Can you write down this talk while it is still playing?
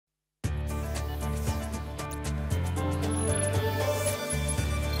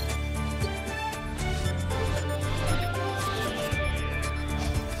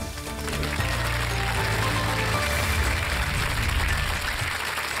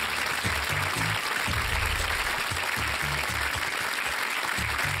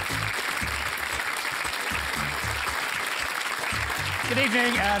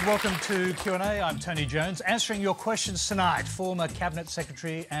evening and welcome to Q&A. I'm Tony Jones. Answering your questions tonight, former Cabinet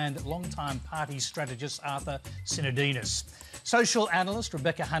Secretary and long-time party strategist Arthur Sinodinos. Social analyst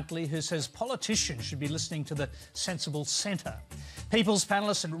Rebecca Huntley, who says politicians should be listening to the sensible centre. People's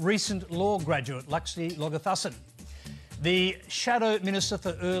panellist and recent law graduate Lakshmi Logathassan. The Shadow Minister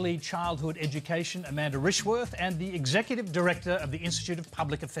for Early Childhood Education, Amanda Rishworth, and the Executive Director of the Institute of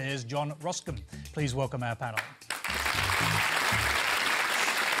Public Affairs, John Roskam. Please welcome our panel.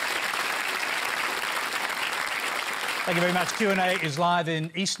 Thank you very much. Q&A is live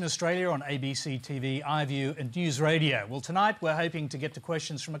in Eastern Australia on ABC TV, iView and News Radio. Well, tonight we're hoping to get to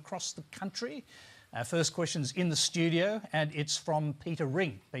questions from across the country. Our first question's in the studio and it's from Peter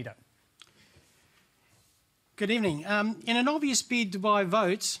Ring. Peter. Good evening. In an obvious bid to buy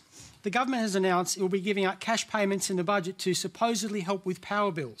votes, the government has announced it will be giving out cash payments in the budget to supposedly help with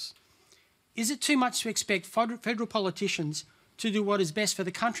power bills. Is it too much to expect federal politicians to do what is best for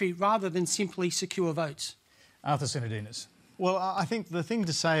the country rather than simply secure votes? Arthur Sinodinos. Well, I think the thing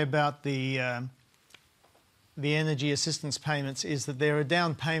to say about the energy assistance payments is that they're a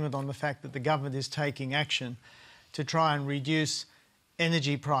down payment on the fact that the government is taking action to try and reduce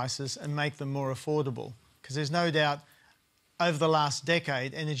energy prices and make them more affordable. Because there's no doubt over the last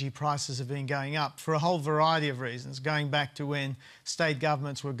decade energy prices have been going up for a whole variety of reasons, going back to when state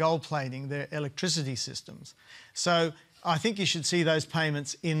governments were gold-plating their electricity systems. So I think you should see those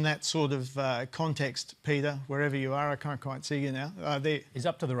payments in that sort of context, Peter, wherever you are. I can't quite see you now. There. He's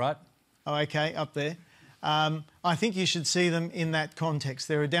up to the right. Oh, OK, up there. I think you should see them in that context.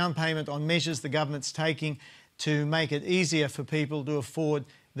 They're a down payment on measures the government's taking to make it easier for people to afford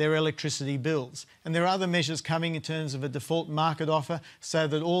their electricity bills. And there are other measures coming in terms of a default market offer so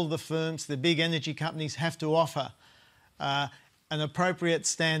that all the firms, the big energy companies, have to offer an appropriate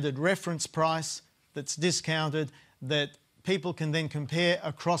standard reference price that's discounted, that people can then compare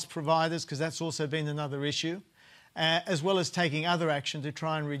across providers, because that's also been another issue, as well as taking other action to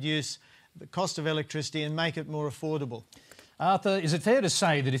try and reduce the cost of electricity and make it more affordable. Arthur, is it fair to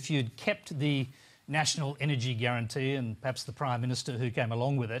say that if you'd kept the National Energy Guarantee and perhaps the Prime Minister who came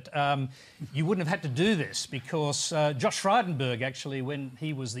along with it, you wouldn't have had to do this because Josh Frydenberg, actually, when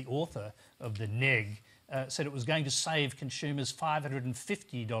he was the author of the NEG, said it was going to save consumers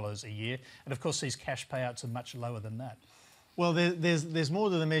 $550 a year. And, of course, these cash payouts are much lower than that. Well, there's more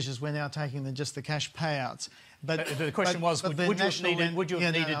to the measures we're now taking than just the cash payouts. But the question was, would you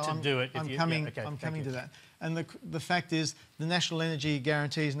have needed to do it? I'm coming to that. And the fact is the National Energy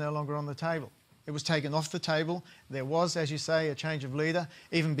Guarantee is no longer on the table. It was taken off the table. There was, as you say, a change of leader.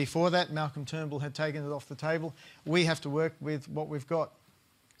 Even before that, Malcolm Turnbull had taken it off the table. We have to work with what we've got.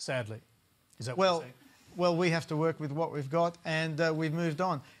 Sadly. Is that what you're saying? Well, we have to work with what we've got, and we've moved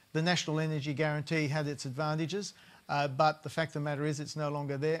on. The National Energy Guarantee had its advantages, but the fact of the matter is it's no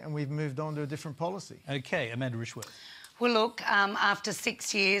longer there, and we've moved on to a different policy. OK, Amanda Rishworth. Well, look, after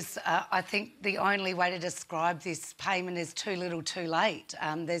 6 years, I think the only way to describe this payment is too little too late.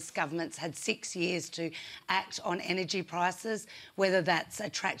 This government's had 6 years to act on energy prices, whether that's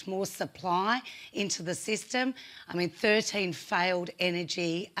attract more supply into the system. I mean, 13 failed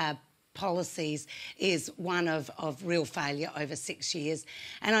energy policies is one of real failure over 6 years.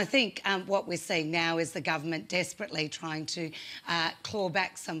 And I think what we're seeing now is the government desperately trying to claw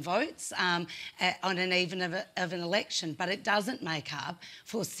back some votes on an even of an election. But it doesn't make up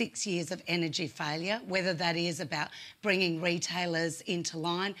for 6 years of energy failure, whether that is about bringing retailers into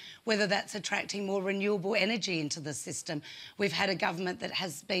line, whether that's attracting more renewable energy into the system. We've had a government that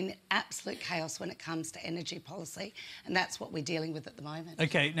has been absolute chaos when it comes to energy policy, and that's what we're dealing with at the moment.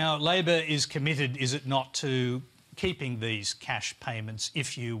 OK, now Labor is committed, is it not, to keeping these cash payments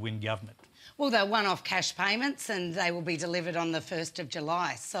if you win government? Well, they're one-off cash payments and they will be delivered on the 1st of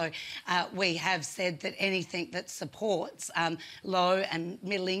July. So we have said that anything that supports low and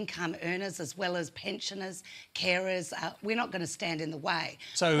middle-income earners as well as pensioners, carers, we're not going to stand in the way.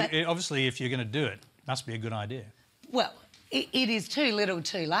 So obviously if you're going to do it, it must be a good idea. Well, it is too little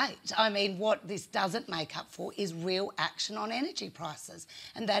too late. I mean, what this doesn't make up for is real action on energy prices.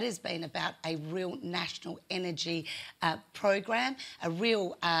 And that has been about a real national energy program, a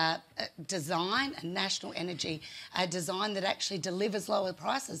real design, a national energy design that actually delivers lower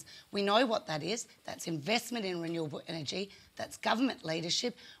prices. We know what that is. That's investment in renewable energy. That's government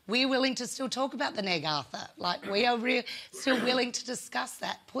leadership. We're willing to still talk about the NEG, Arthur. Like, we are still willing to discuss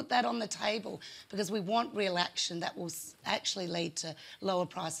that, put that on the table, because we want real action that will actually lead to lower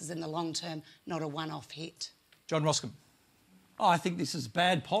prices in the long term, not a one-off hit. John Roskam. Oh, I think this is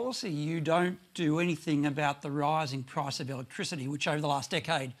bad policy. You don't do anything about the rising price of electricity, which over the last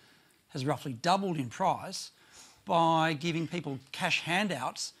decade has roughly doubled in price. by giving people cash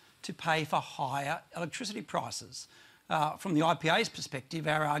handouts to pay for higher electricity prices. From the IPA's perspective,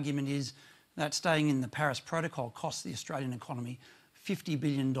 our argument is that staying in the Paris Protocol costs the Australian economy $50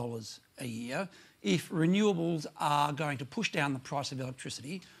 billion a year. If renewables are going to push down the price of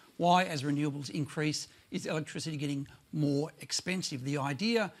electricity, why, as renewables increase, is electricity getting more expensive? The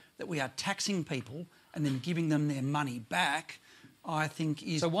idea that we are taxing people and then giving them their money back, I think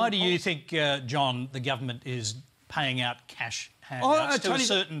is... So why do you think, John, the government is paying out cash handouts to a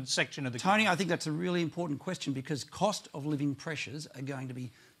certain section of the country? Tony, I think that's a really important question because cost of living pressures are going to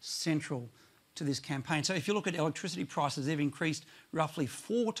be central to this campaign. So if you look at electricity prices, they've increased roughly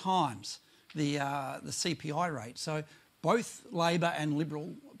 4 times the CPI rate. So both Labor and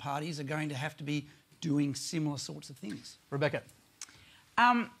Liberal parties are going to have to be doing similar sorts of things. Rebecca?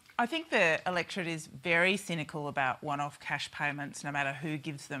 I think the electorate is very cynical about one-off cash payments, no matter who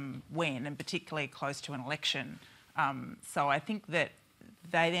gives them when, and particularly close to an election. So I think that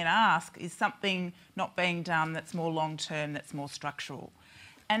they then ask, is something not being done that's more long-term, that's more structural?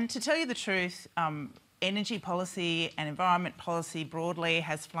 And to tell you the truth, energy policy and environment policy broadly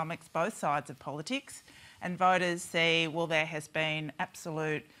has flummoxed both sides of politics, and voters see, well, there has been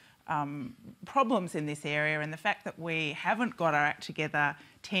absolute problems in this area, and the fact that we haven't got our act together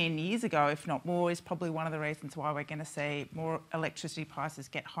 10 years ago, if not more, is probably one of the reasons why we're going to see more electricity prices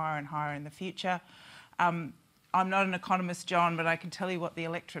get higher and higher in the future. I'm not an economist, John, but I can tell you what the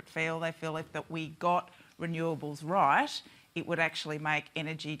electorate feel. They feel if that we got renewables right, it would actually make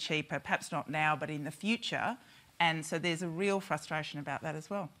energy cheaper, perhaps not now, but in the future. And so there's a real frustration about that as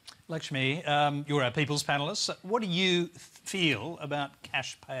well. Lakshmi, you're our People's Panellists. What do you feel about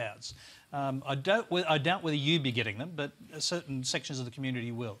cash payouts? I doubt whether you'd be getting them, but certain sections of the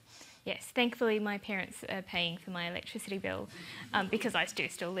community will. Yes, thankfully my parents are paying for my electricity bill because I do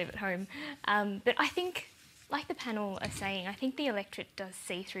still live at home. But I think, like the panel are saying, I think the electorate does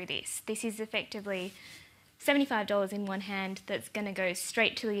see through this. This is effectively $75 in one hand that's going to go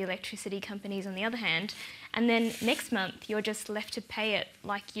straight to the electricity companies on the other hand, and then next month you're just left to pay it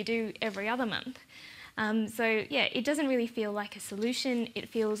like you do every other month. So yeah, it doesn't really feel like a solution. It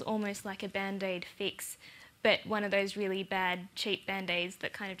feels almost like a Band-Aid fix, but one of those really bad, cheap Band-Aids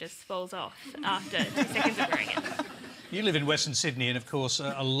that kind of just falls off after 2 seconds of wearing it. You live in Western Sydney, and of course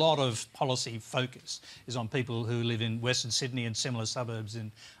a lot of policy focus is on people who live in Western Sydney and similar suburbs in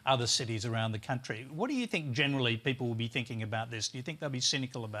other cities around the country. What do you think generally people will be thinking about this? Do you think they'll be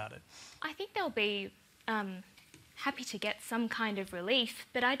cynical about it? I think they'll be happy to get some kind of relief,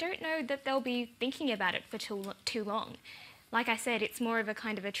 but I don't know that they'll be thinking about it for too long. Like I said, it's more of a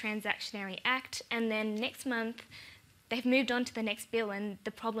kind of a transactionary act, and then next month they've moved on to the next bill and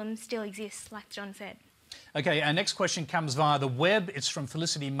the problem still exists, like John said. OK, our next question comes via the web. It's from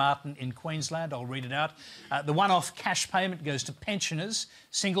Felicity Martin in Queensland. I'll read it out. The one-off cash payment goes to pensioners,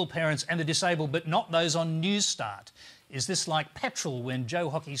 single parents and the disabled, but not those on Newstart. Is this like petrol when Joe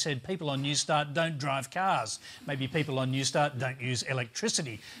Hockey said people on Newstart don't drive cars? Maybe people on Newstart don't use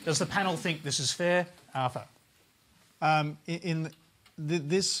electricity. Does the panel think this is fair? Arthur?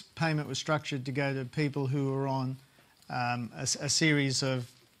 This payment was structured to go to people who are on a series of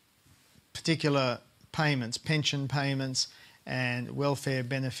particular payments, pension payments and welfare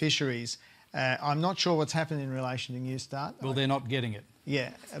beneficiaries. I'm not sure what's happened in relation to Newstart. Well, they're not getting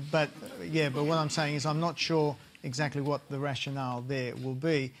it. But what I'm saying is I'm not sure exactly what the rationale there will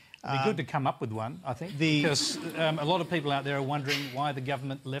be. It'd be good to come up with one, I think, because a lot of people out there are wondering why the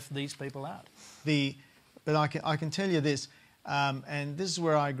government left these people out. But I can tell you this, and this is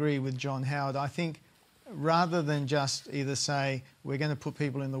where I agree with John Howard. I think rather than just either say we're going to put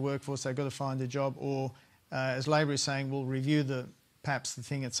people in the workforce, they've got to find a job, or as Labor is saying, we'll review perhaps the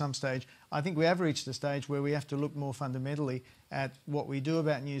thing at some stage, I think we have reached a stage where we have to look more fundamentally at what we do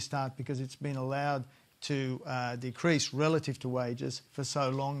about Newstart, because it's been allowed to decrease relative to wages for so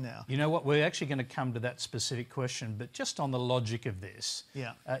long now. You know what, we're actually going to come to that specific question, but just on the logic of this,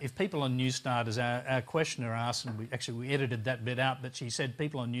 if people on Newstart, as our questioner asked, and we edited that bit out, but she said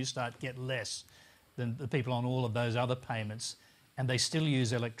people on Newstart get less than the people on all of those other payments, and they still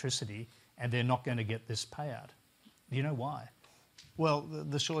use electricity, and they're not going to get this payout. Do you know why? Well,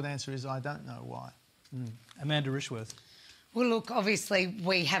 the short answer is I don't know why. Amanda Rishworth. Well, look, obviously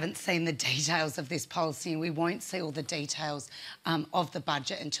we haven't seen the details of this policy, and we won't see all the details of the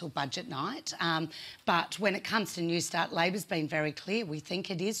budget until budget night. But when it comes to Newstart, Labor's been very clear. We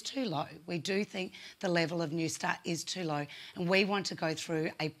think it is too low. We do think the level of Newstart is too low, and we want to go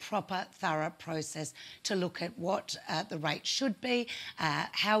through a proper, thorough process to look at what the rate should be,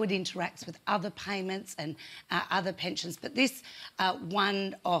 how it interacts with other payments and other pensions. But this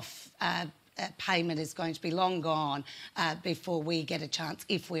one-off payment is going to be long gone before we get a chance,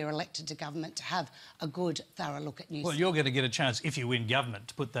 if we're elected to government, to have a good, thorough look at New Start. Well, you're going to get a chance, if you win government,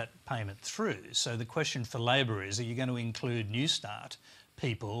 to put that payment through. So the question for Labor is, are you going to include New Start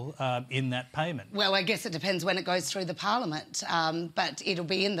people in that payment? Well, I guess it depends when it goes through the Parliament, but it'll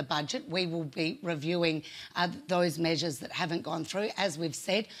be in the budget. We will be reviewing those measures that haven't gone through. As we've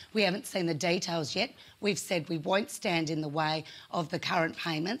said, we haven't seen the details yet. We've said we won't stand in the way of the current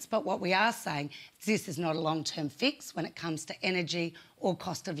payments, but what we are saying is this is not a long-term fix when it comes to energy or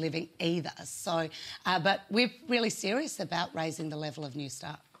cost of living either. So, but we're really serious about raising the level of New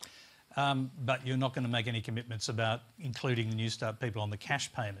Start. But you're not going to make any commitments about including the New Start people on the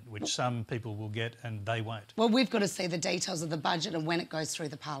cash payment, which some people will get and they won't. Well, we've got to see the details of the budget and when it goes through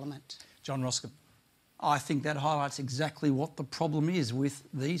the Parliament. John Roskam. I think that highlights exactly what the problem is with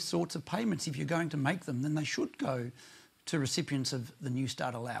these sorts of payments. If you're going to make them, then they should go to recipients of the New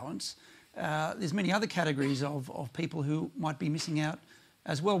Start allowance. There's many other categories of people who might be missing out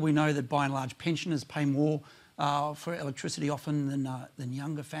as well. We know that by and large pensioners pay more for electricity often than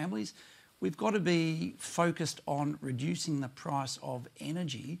younger families. We've got to be focused on reducing the price of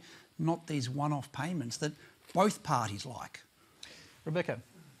energy, not these one-off payments that both parties like. Rebecca.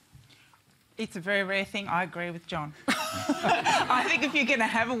 It's a very rare thing. I agree with John. I think if you're going to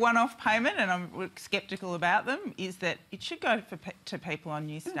have a one-off payment, and I'm sceptical about them, is that it should go to people on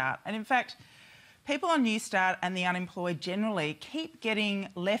New Start. And in fact, people on New Start and the unemployed generally keep getting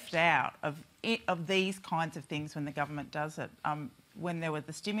left out of these kinds of things when the government does it. When there were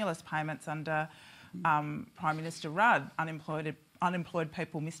the stimulus payments under Prime Minister Rudd, unemployed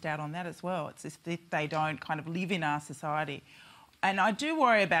people missed out on that as well. It's as if they don't kind of live in our society. And I do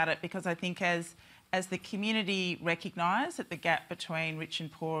worry about it because I think as the community recognise that the gap between rich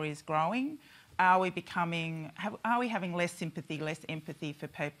and poor is growing, are we having less empathy for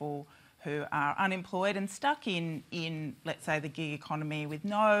people who are unemployed and stuck in let's say, the gig economy with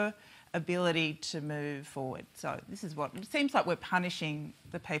no ability to move forward. So this is what it seems like we're punishing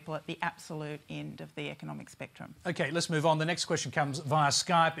the people at the absolute end of the economic spectrum. OK, let's move on. The next question comes via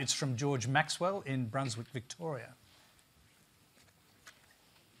Skype. It's from George Maxwell in Brunswick, Victoria.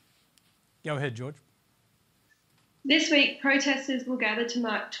 Go ahead, George. This week, protesters will gather to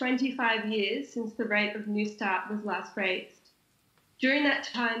mark 25 years since the rate of New Start was last raised. During that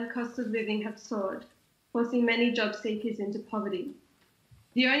time, costs of living have soared, forcing many job seekers into poverty.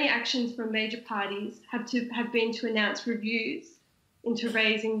 The only actions from major parties have been to announce reviews into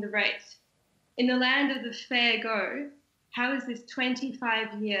raising the rate. In the land of the fair go, how is this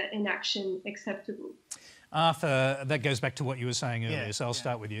 25-year inaction acceptable? Arthur, that goes back to what you were saying earlier, so I'll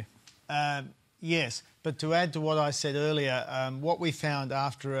start with you. Yes, but to add to what I said earlier, what we found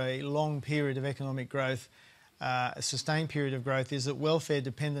after a long period of economic growth, a sustained period of growth, is that welfare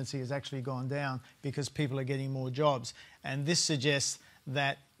dependency has actually gone down because people are getting more jobs. And this suggests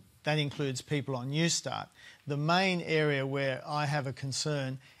that that includes people on New Start. The main area where I have a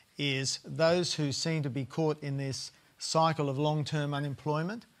concern is those who seem to be caught in this cycle of long-term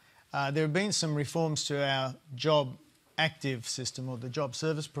unemployment. There have been some reforms to our job active system or the job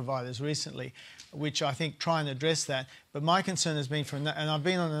service providers recently, which I think try and address that. But my concern has been, and I've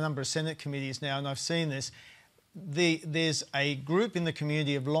been on a number of Senate committees now and I've seen this, there's a group in the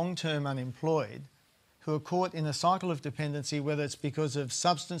community of long-term unemployed who are caught in a cycle of dependency, whether it's because of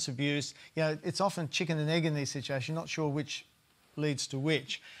substance abuse. You know, it's often chicken and egg in these situations, not sure which leads to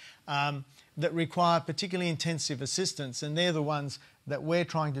which, that require particularly intensive assistance, and they're the ones that we're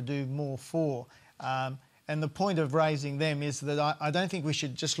trying to do more for. And the point of raising them is that I don't think we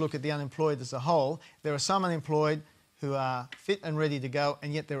should just look at the unemployed as a whole. There are some unemployed who are fit and ready to go,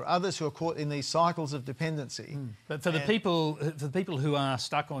 and yet there are others who are caught in these cycles of dependency. But for the people who are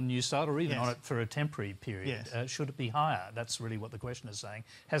stuck on New Start or even Yes. on it for a temporary period, should it be higher? That's really what the question is saying.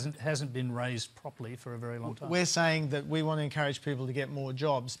 Hasn't been raised properly for a very long time. We're saying that we want to encourage people to get more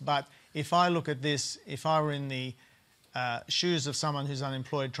jobs, but if I look at this, if I were in the shoes of someone who's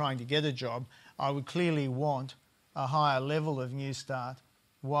unemployed trying to get a job, I would clearly want a higher level of New Start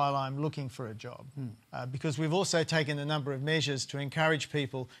while I'm looking for a job. Because we've also taken a number of measures to encourage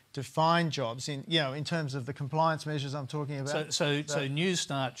people to find jobs in terms of the compliance measures I'm talking about. So New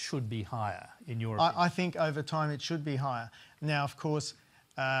Start should be higher, in your opinion? I think over time it should be higher. Now, of course,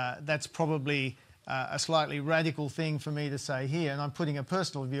 that's probably a slightly radical thing for me to say here, and I'm putting a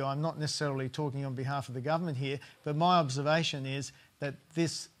personal view. I'm not necessarily talking on behalf of the government here, but my observation is that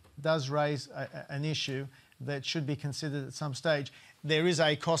this does raise an issue that should be considered at some stage. There is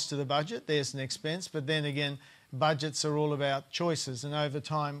a cost to the budget, there's an expense, but then again, budgets are all about choices, and over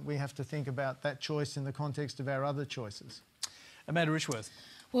time we have to think about that choice in the context of our other choices. Amanda Rishworth.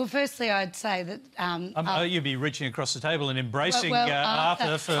 Well, firstly, I'd say that... you'd be reaching across the table and embracing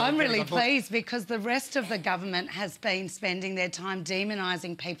Arthur for... I'm really pleased because the rest of the government has been spending their time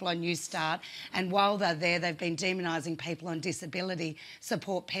demonising people on New Start, and while they're there, they've been demonising people on disability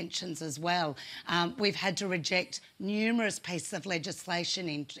support pensions as well. We've had to reject numerous pieces of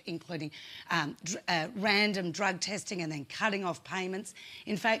legislation, including random drug testing and then cutting off payments.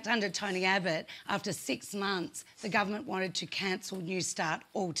 In fact, under Tony Abbott, after 6 months, the government wanted to cancel New Start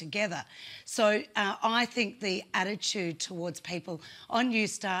altogether. So I think the attitude towards people on New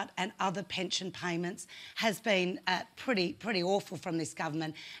Start and other pension payments has been pretty awful from this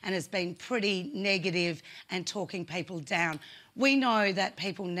government and has been pretty negative and talking people down. We know that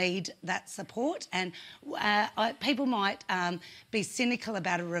people need that support, and people might be cynical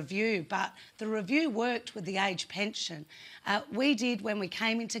about a review, but the review worked with the age pension. We did, when we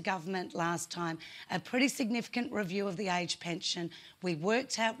came into government last time, a pretty significant review of the age pension. We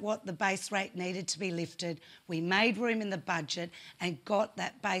worked out what the base rate needed to be lifted. We made room in the budget and got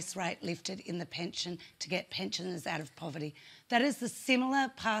that base rate lifted in the pension to get pensioners out of poverty. That is the similar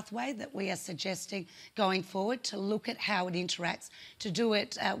pathway that we are suggesting going forward, to look at how it interacts, to do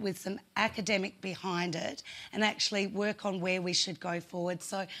it with some academic behind it and actually work on where we should go forward.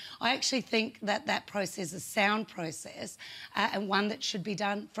 So I actually think that that process is a sound process and one that should be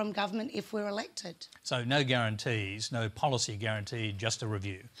done from government if we're elected. So no guarantees, no policy guarantee, just a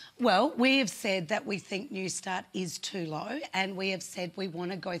review? Well, we have said that we think New Start is too low, and we have said we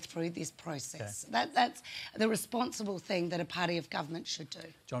want to go through this process. Okay. That's the responsible thing that a party of government should do.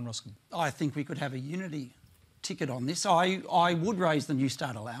 John Roskam. I think we could have a unity ticket on this. I would raise the New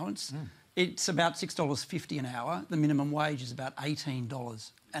Start allowance. It's about $6.50 an hour. The minimum wage is about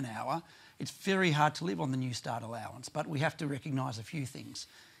 $18 an hour. It's very hard to live on the New Start allowance, but we have to recognise a few things.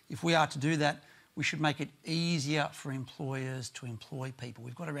 If we are to do that, we should make it easier for employers to employ people.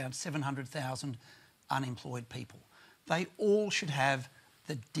 We've got around 700,000 unemployed people. They all should have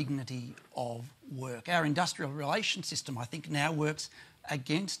the dignity of work. Our industrial relations system, I think, now works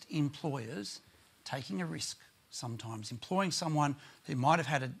against employers taking a risk sometimes, employing someone who might have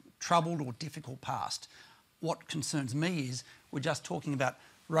had a troubled or difficult past. What concerns me is we're just talking about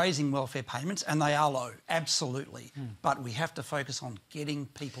raising welfare payments, and they are low, absolutely. But we have to focus on getting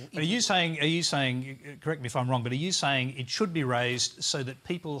people... Are you saying, correct me if I'm wrong, but are you saying it should be raised so that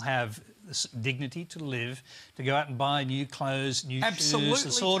people have dignity to live, to go out and buy new clothes, new shoes,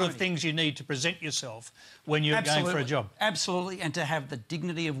 the sort of things you need to present yourself when you're going for a job? Absolutely, and to have the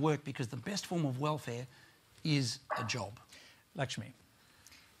dignity of work, because the best form of welfare is a job. Lakshmi.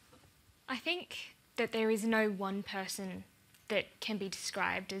 I think that there is no one person that can be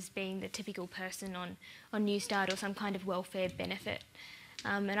described as being the typical person on New Start or some kind of welfare benefit.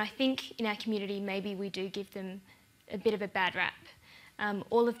 And I think in our community maybe we do give them a bit of a bad rap.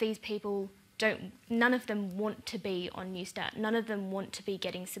 All of these people none of them want to be on New Start. None of them want to be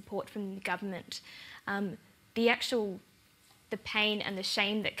getting support from the government. The pain and the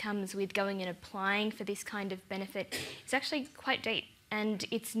shame that comes with going and applying for this kind of benefit is actually quite deep, and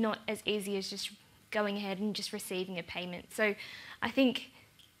it's not as easy as just going ahead and just receiving a payment. So I think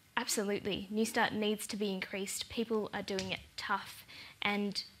absolutely New Start needs to be increased. People are doing it tough,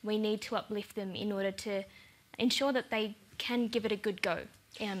 and we need to uplift them in order to ensure that they can give it a good go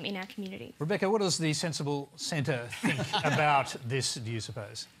in our community. Rebecca, what does the Sensible Centre think about this, do you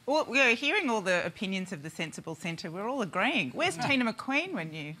suppose? Well, we're hearing all the opinions of the Sensible Centre. We're all agreeing. Where's Tina McQueen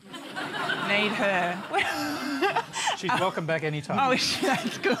when you need her? She's welcome back any time. Oh,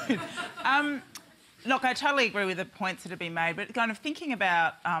 that's good. Look, I totally agree with the points that have been made, but kind of thinking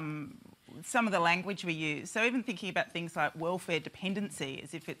about some of the language we use, so even thinking about things like welfare dependency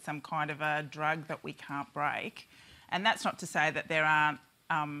as if it's some kind of a drug that we can't break, and that's not to say that there aren't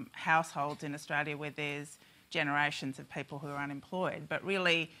households in Australia where there's generations of people who are unemployed, but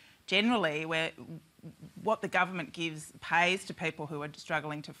really, generally, what the government pays to people who are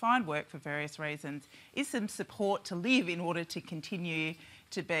struggling to find work for various reasons is some support to live in order to continue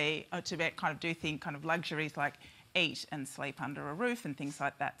to do things, kind of luxuries like eat and sleep under a roof and things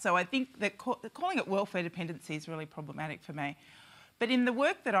like that. So I think that calling it welfare dependency is really problematic for me. But in the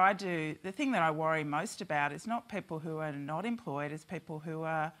work that I do, the thing that I worry most about is not people who are not employed, it's people who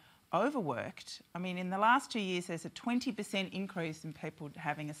are overworked. I mean, in the last 2 years, there's a 20% increase in people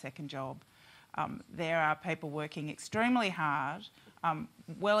having a second job. There are people working extremely hard,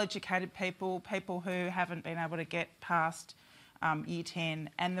 well-educated people who haven't been able to get past year 10,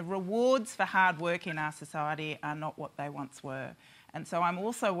 and the rewards for hard work in our society are not what they once were. And so I'm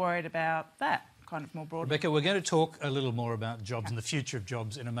also worried about that kind of more broadly. Rebecca, we're going to talk a little more about jobs and the future of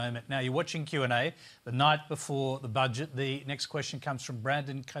jobs in a moment. Now, you're watching Q&A the night before the budget. The next question comes from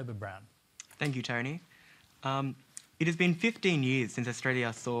Brandon Coburn-Brown. Thank you, Tony. It has been 15 years since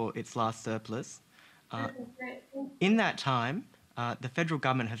Australia saw its last surplus. In that time, the federal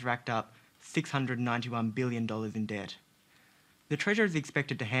government has racked up $691 billion in debt. The Treasurer is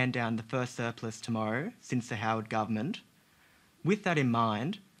expected to hand down the first surplus tomorrow since the Howard government. With that in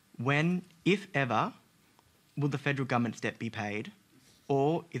mind, when, if ever, will the federal government's debt be paid,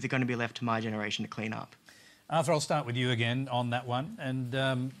 or is it going to be left to my generation to clean up? Arthur, I'll start with you again on that one.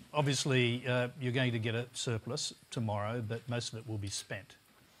 And obviously, you're going to get a surplus tomorrow, but most of it will be spent.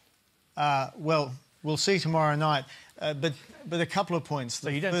 Well, we'll see tomorrow night. But a couple of points. So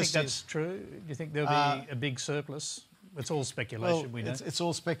you don't think that's true? Do you think there'll be a big surplus? It's all speculation, well, we know. It's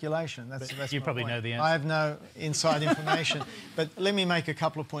all speculation. That's you probably know the answer. I have no inside information. But let me make a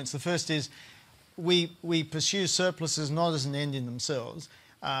couple of points. The first is we pursue surpluses not as an end in themselves,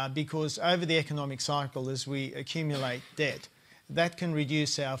 because over the economic cycle, as we accumulate debt, that can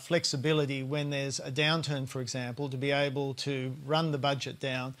reduce our flexibility when there's a downturn, for example, to be able to run the budget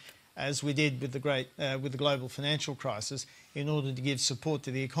down, as we did with the global financial crisis, in order to give support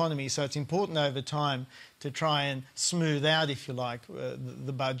to the economy. So it's important over time to try and smooth out, if you like,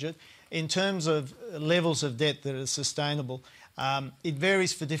 the budget. In terms of levels of debt that are sustainable, it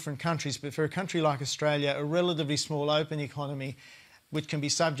varies for different countries, but for a country like Australia, a relatively small open economy, which can be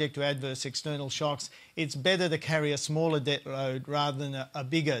subject to adverse external shocks, it's better to carry a smaller debt load rather than a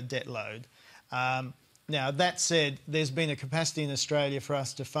bigger debt load. Now, that said, there's been a capacity in Australia for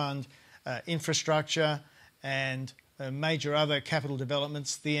us to fund infrastructure and major other capital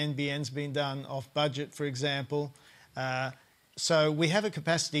developments. The NBN's been done off budget, for example. So we have a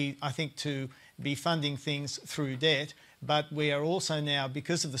capacity, I think, to be funding things through debt, but we are also now,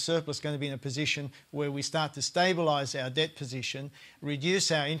 because of the surplus, going to be in a position where we start to stabilise our debt position,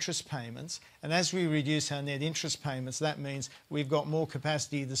 reduce our interest payments, and as we reduce our net interest payments, that means we've got more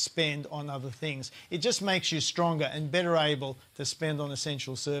capacity to spend on other things. It just makes you stronger and better able to spend on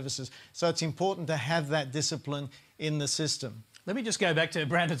essential services. So it's important to have that discipline in the system. Let me just go back to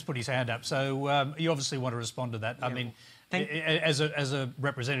Brandon's put his hand up. So you obviously want to respond to that. Yeah. I mean, as a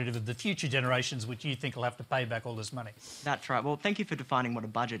representative of the future generations, which you think will have to pay back all this money. That's right. Well, thank you for defining what a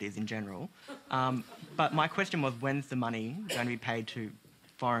budget is in general. But my question was, when's the money going to be paid to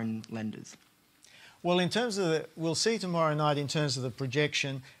foreign lenders? Well, in terms of we'll see tomorrow night in terms of the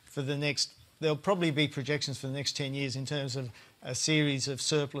projection for the next, there'll probably be projections for the next 10 years in terms of a series of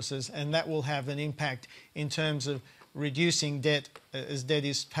surpluses, and that will have an impact in terms of reducing debt as debt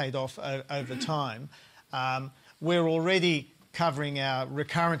is paid off over time. We're already covering our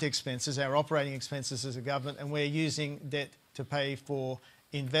recurrent expenses, our operating expenses as a government, and we're using debt to pay for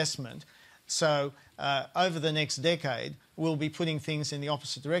investment. So over the next decade, we'll be putting things in the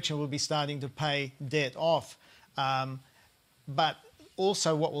opposite direction. We'll be starting to pay debt off. But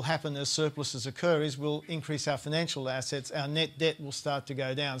also what will happen as surpluses occur is we'll increase our financial assets. Our net debt will start to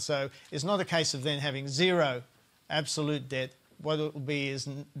go down. So it's not a case of then having zero absolute debt. What it will be is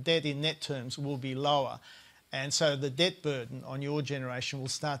debt in net terms will be lower. And so the debt burden on your generation will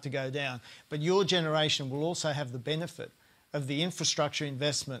start to go down. But your generation will also have the benefit of the infrastructure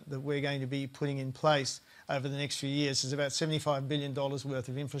investment that we're going to be putting in place over the next few years. There's about $75 billion worth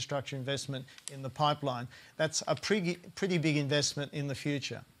of infrastructure investment in the pipeline. That's a pretty big investment in the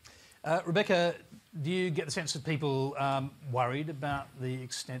future. Rebecca, do you get the sense that people worried about the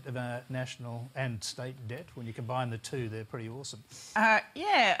extent of our national and state debt? When you combine the two, they're pretty awesome.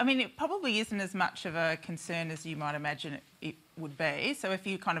 Yeah, I mean, it probably isn't as much of a concern as you might imagine it would be. So if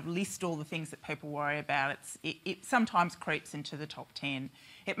you kind of list all the things that people worry about, it sometimes creeps into the top 10.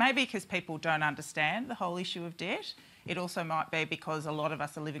 It may be because people don't understand the whole issue of debt. It also might be because a lot of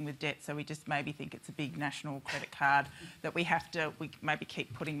us are living with debt, so we just maybe think it's a big national credit card that we maybe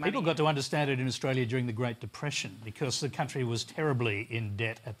keep putting money in. People got to understand it in Australia during the Great Depression because the country was terribly in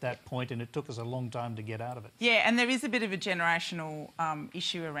debt at that point and it took us a long time to get out of it. Yeah, and there is a bit of a generational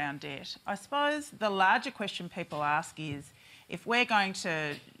issue around debt. I suppose the larger question people ask is, if we're going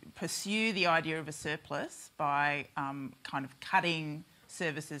to pursue the idea of a surplus by kind of cutting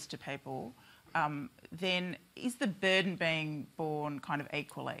services to people, then is the burden being borne kind of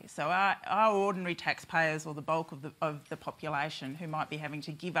equally? So our ordinary taxpayers, or the bulk of the population who might be having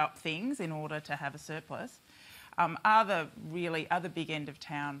to give up things in order to have a surplus, are the big end of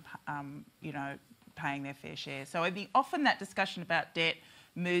town, paying their fair share? So I think often that discussion about debt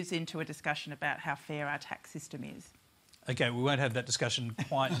moves into a discussion about how fair our tax system is. OK, we won't have that discussion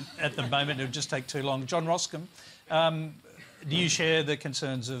quite at the moment. It'll just take too long. John Roskam, Do you share the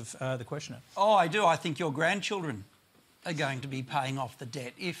concerns of the questioner? Oh, I do. I think your grandchildren are going to be paying off the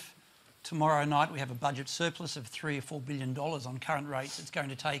debt. If tomorrow night we have a budget surplus of $3 or $4 billion on current rates, it's going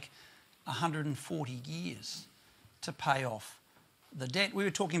to take 140 years to pay off the debt. We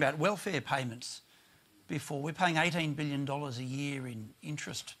were talking about welfare payments before. We're paying $18 billion a year in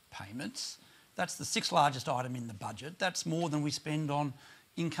interest payments. That's the sixth largest item in the budget. That's more than we spend on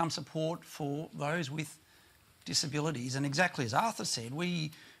income support for those with disabilities. And exactly as Arthur said,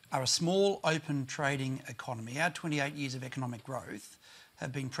 we are a small, open trading economy. Our 28 years of economic growth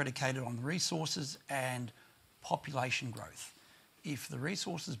have been predicated on resources and population growth. If the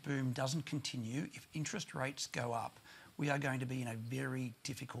resources boom doesn't continue, if interest rates go up, we are going to be in a very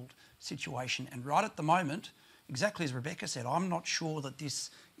difficult situation. And right at the moment, exactly as Rebecca said, I'm not sure that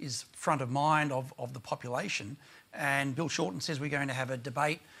this is front of mind of the population. And Bill Shorten says we're going to have a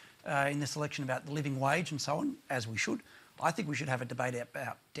debate in this election about the living wage and so on, as we should. I think we should have a debate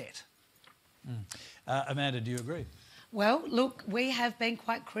about debt. Amanda, do you agree? Well, look, we have been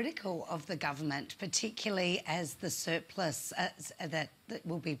quite critical of the government, particularly as the surplus that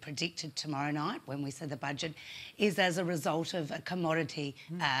will be predicted tomorrow night when we see the budget is as a result of a commodity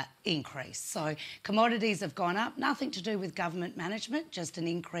increase. So commodities have gone up, nothing to do with government management, just an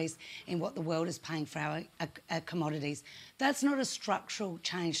increase in what the world is paying for our commodities. That's not a structural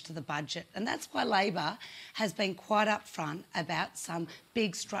change to the budget, and that's why Labor has been quite upfront about some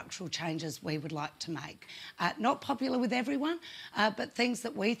big structural changes we would like to make. Not popular with everyone, but things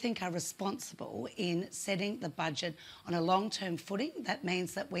that we think are responsible in setting the budget on a long-term footing. That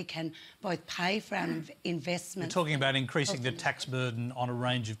means that we can both pay for our investments. You're talking about increasing the tax burden on a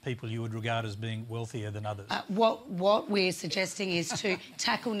range of people you would regard as being wealthier than others. What we're suggesting is to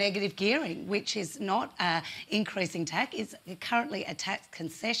tackle negative gearing, which is not increasing tax, it's currently a tax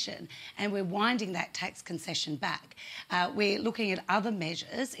concession, and we're winding that tax concession back. We're looking at other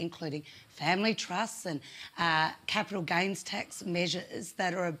measures, including family trusts and capital gains tax measures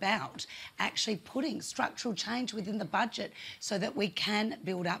that are about actually putting structural change within the budget so that we can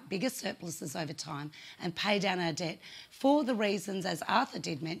build up bigger surpluses over time and pay down our debt for the reasons, as Arthur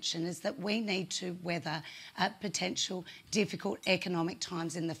did mention, is that we need to weather potential difficult economic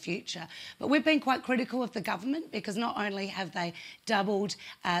times in the future. But we've been quite critical of the government because not only have they doubled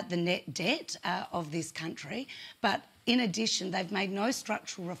the net debt of this country, but in addition, they've made no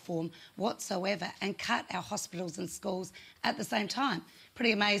structural reform whatsoever and cut our hospitals and schools at the same time.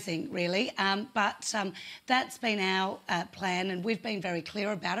 Pretty amazing, really. But that's been our plan, and we've been very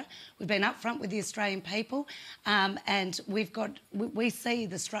clear about it. We've been upfront with the Australian people, and we see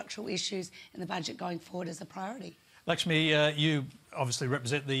the structural issues in the budget going forward as a priority. Lakshmi, you obviously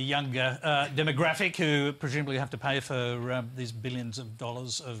represent the younger demographic who presumably have to pay for these billions of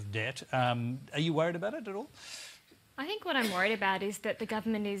dollars of debt. Are you worried about it at all? I think what I'm worried about is that the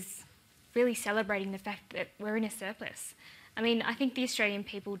government is really celebrating the fact that we're in a surplus. I mean, I think the Australian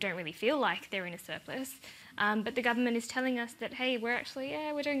people don't really feel like they're in a surplus, but the government is telling us that, hey, we're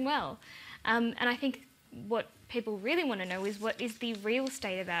doing well. And I think what people really want to know is what is the real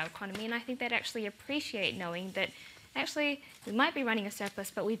state of our economy, and I think they'd actually appreciate knowing that actually we might be running a surplus,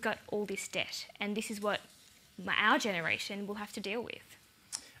 but we've got all this debt, and this is what our generation will have to deal with.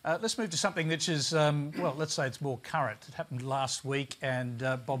 Let's move to something which is, well, let's say it's more current. It happened last week, and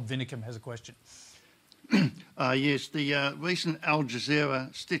Bob Vinicum has a question. Yes, the recent Al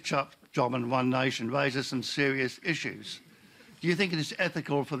Jazeera stitch-up job in One Nation raises some serious issues. Do you think it is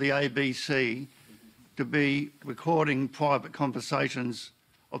ethical for the ABC to be recording private conversations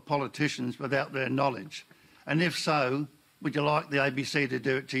of politicians without their knowledge? And if so, would you like the ABC to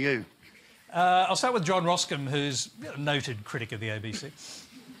do it to you? I'll start with John Roskam, who's a noted critic of the ABC.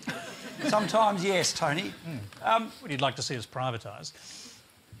 Sometimes, yes, Tony. Would you like to see us privatised?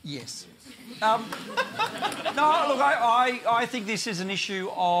 Yes. No, look, I think this is an issue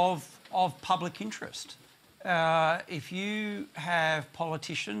of public interest. If you have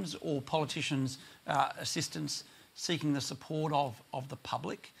politicians or politicians' assistants seeking the support of the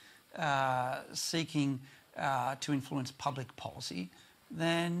public, seeking to influence public policy,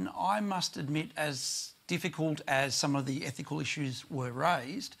 then I must admit, as difficult as some of the ethical issues were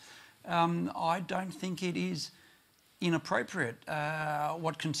raised, I don't think it is inappropriate.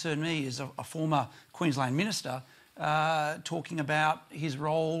 What concerned me is a former Queensland minister talking about his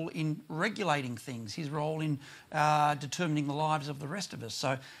role in regulating things, his role in determining the lives of the rest of us.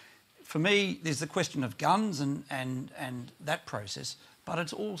 So for me, there's the question of guns and that process, but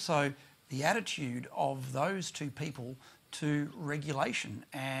it's also the attitude of those two people to regulation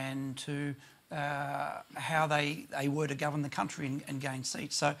and to how they were to govern the country and gain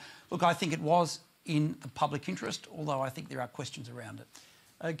seats. So, look, I think it was in the public interest, although I think there are questions around it.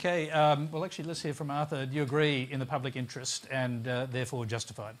 Okay, well, actually, let's hear from Arthur. Do you agree in the public interest and therefore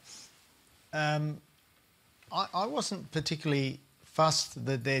justified? I wasn't particularly fussed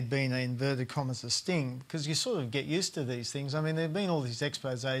that there'd been, an inverted commas, a sting, because you sort of get used to these things. I mean, there have been all these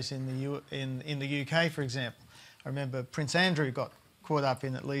exposés in the UK, for example. I remember Prince Andrew got caught up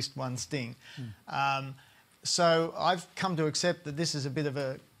in at least one sting. So I've come to accept that this is a bit of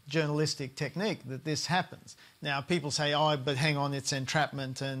a journalistic technique, that this happens. Now, people say, oh, but hang on, it's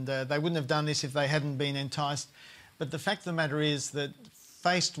entrapment, and they wouldn't have done this if they hadn't been enticed. But the fact of the matter is that,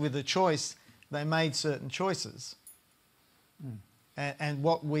 faced with a choice, they made certain choices. And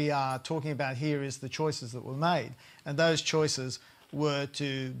what we are talking about here is the choices that were made. And those choices were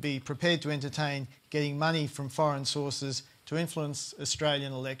to be prepared to entertain getting money from foreign sources to influence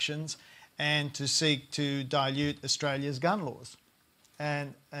Australian elections and to seek to dilute Australia's gun laws.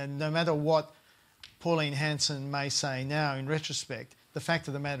 And no matter what Pauline Hanson may say now in retrospect, the fact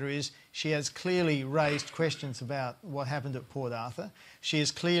of the matter is she has clearly raised questions about what happened at Port Arthur. She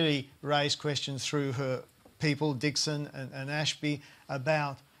has clearly raised questions through her people, Dixon and Ashby,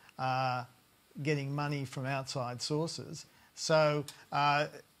 about getting money from outside sources. So,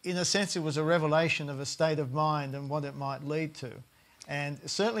 in a sense, it was a revelation of a state of mind and what it might lead to. And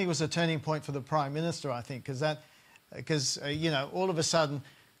certainly it was a turning point for the Prime Minister, I think, because you know, all of a sudden,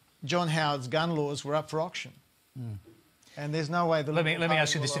 John Howard's gun laws were up for auction. And there's no way... Let me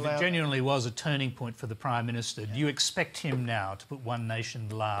ask you this, if it genuinely was a turning point for the Prime Minister, do you expect him now to put One Nation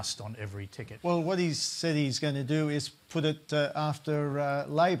last on every ticket? Well, what he's said he's going to do is put it after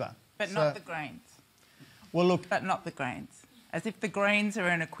Labor. But not the Greens. Well, look... But not the Greens. As if the Greens are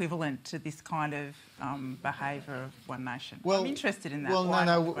an equivalent to this kind of behaviour of One Nation. Well, I'm interested in that.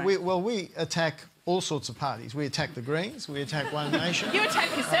 Well, we attack all sorts of parties. We attack the Greens, we attack One Nation. You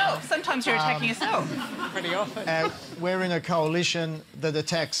attack yourself. Sometimes you're attacking yourself. Pretty often. We're in a coalition that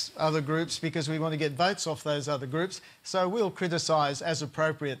attacks other groups because we want to get votes off those other groups. So we'll criticise, as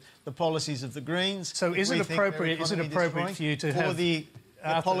appropriate, the policies of the Greens. So is it appropriate for you to have... the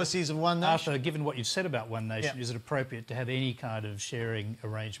policies of One Nation? Arthur, given what you've said about One Nation, is it appropriate to have any kind of sharing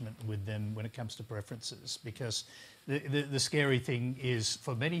arrangement with them when it comes to preferences? Because the scary thing is,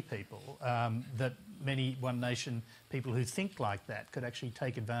 for many people, that many One Nation people who think like that could actually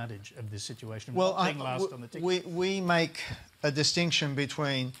take advantage of this situation. Well, we make a distinction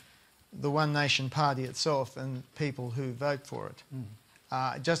between the One Nation party itself and people who vote for it.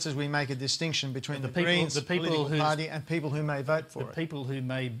 Just as we make a distinction between the Greens political party and people who may vote for it. The people who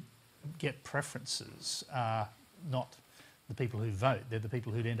may get preferences are not the people who vote, they're the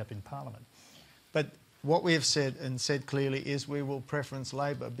people who'd end up in Parliament. But what we have said, and said clearly, is we will preference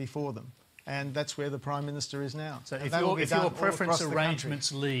Labor before them. And that's where the Prime Minister is now. So if your preference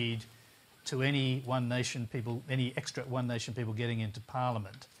arrangements lead to any One Nation people, any extra One Nation people getting into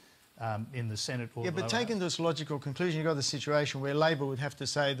Parliament, in the Senate or but taken to its logical conclusion, you've got the situation where Labor would have to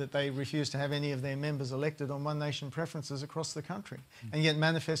say that they refuse to have any of their members elected on One Nation preferences across the country. And yet,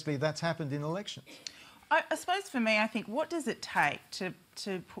 manifestly, that's happened in elections. I suppose for me, I think, what does it take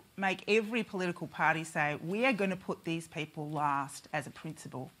to make every political party say, we are going to put these people last as a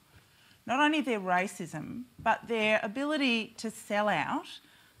principle? Not only their racism, but their ability to sell out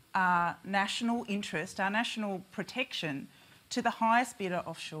our national interest, our national protection, to the highest bidder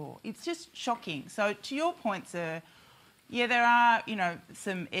offshore. It's just shocking. So to your point, sir, yeah, there are, you know,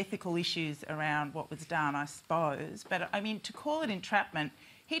 some ethical issues around what was done, I suppose. But, I mean, to call it entrapment,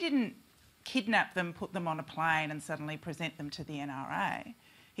 he didn't kidnap them, put them on a plane and suddenly present them to the NRA.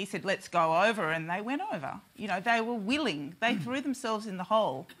 He said, let's go over, and they went over. You know, they were willing. They threw themselves in the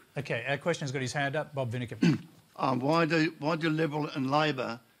hole. OK, our question's got his hand up. Bob Vinicum. Why do Liberal and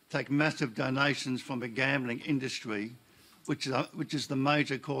Labor take massive donations from the gambling industry, which is the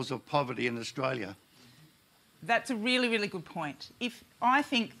major cause of poverty in Australia? That's a really, really good point. I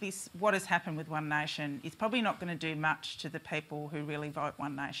think what has happened with One Nation is probably not going to do much to the people who really vote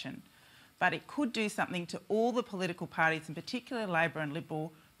One Nation, but it could do something to all the political parties, in particular Labor and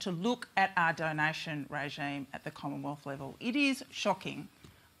Liberal, to look at our donation regime at the Commonwealth level. It is shocking.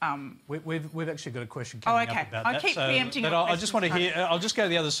 We've actually got a question coming up about that. I keep preempting your I just want to hear... I'll just go to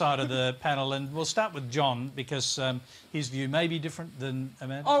the other side of the panel, and we'll start with John, because his view may be different than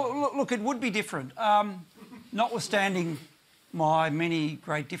Amanda. Oh, look, it would be different. Notwithstanding my many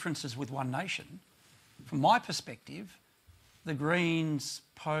great differences with One Nation, from my perspective, the Greens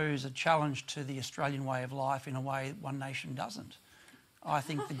pose a challenge to the Australian way of life in a way One Nation doesn't. I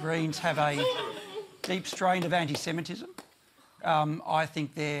think the Greens have a deep strain of anti-Semitism. I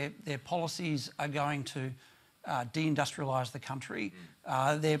think their policies are going to deindustrialise the country.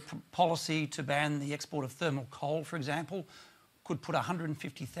 Their policy to ban the export of thermal coal, for example, could put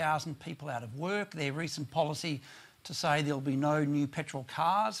 150,000 people out of work. Their recent policy to say there'll be no new petrol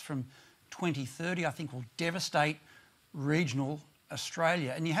cars from 2030, I think, will devastate regional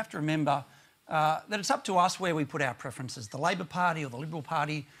Australia. And you have to remember that it's up to us where we put our preferences. The Labor Party or the Liberal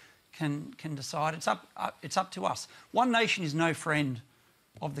Party can decide. It's up to us. One Nation is no friend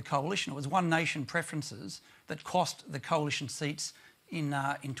of the coalition. It was One Nation preferences that cost the coalition seats in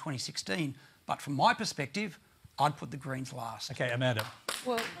 2016. But from my perspective, I'd put the Greens last. Okay, Amanda.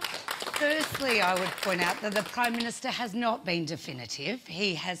 Well, firstly, I would point out that the Prime Minister has not been definitive.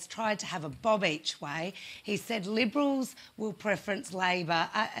 He has tried to have a bob each way. He said Liberals will preference Labor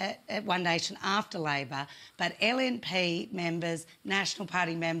at One Nation after Labor, but LNP members, National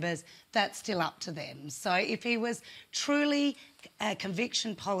Party members, that's still up to them. So if he was truly a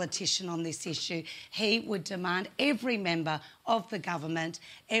conviction politician on this issue, he would demand every member of the government,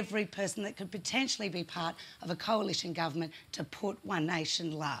 every person that could potentially be part of a coalition government, to put One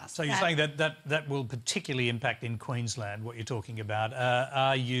Nation last. So you're saying that will particularly impact in Queensland, what you're talking about.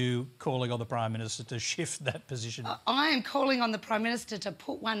 Are you calling on the Prime Minister to shift that position? I am calling on the Prime Minister to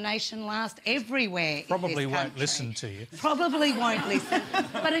put One Nation last everywhere. Probably in this won't country. listen to you. Probably won't listen.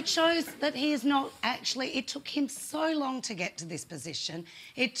 But it shows that he is not actually... It took him so long to get to this position.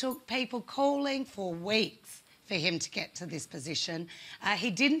 It took people calling for weeks for him to get to this position. He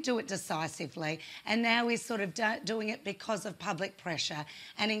didn't do it decisively, and now he's sort of doing it because of public pressure.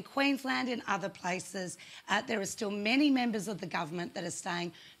 And in Queensland and other places, there are still many members of the government that are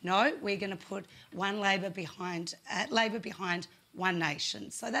saying, no, we're going to put Labor behind One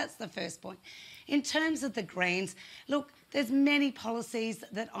Nation. So that's the first point. In terms of the Greens, look, there's many policies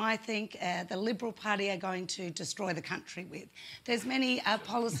that I think the Liberal Party are going to destroy the country with. There's many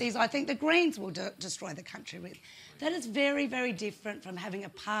policies I think the Greens will destroy the country with. That is very, very different from having a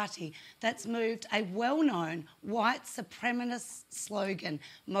party that's moved a well-known white supremacist slogan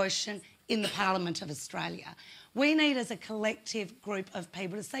motion in the Parliament of Australia. We need, as a collective group of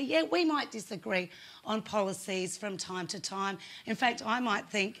people, to say, yeah, we might disagree on policies from time to time. In fact, I might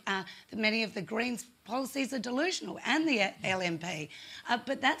think that many of the Greens' policies are delusional, and the LNP,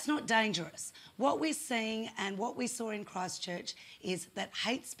 but that's not dangerous. What we're seeing and what we saw in Christchurch is that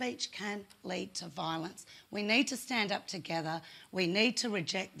hate speech can lead to violence. We need to stand up together. We need to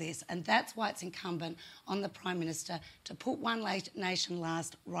reject this, and that's why it's incumbent on the Prime Minister to put One Nation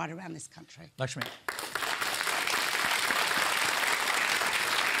last right around this country. Lakshmi.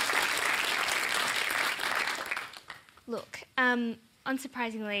 Look,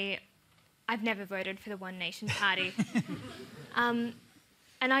 unsurprisingly, I've never voted for the One Nation Party, and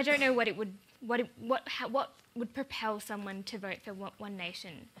I don't know what would propel someone to vote for One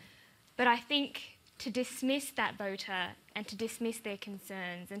Nation. But I think to dismiss that voter and to dismiss their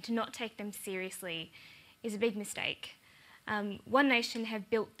concerns and to not take them seriously is a big mistake. One Nation have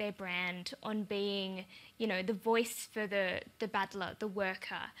built their brand on being, you know, the voice for the battler, the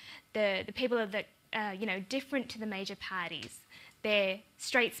worker, the people that different to the major parties. They're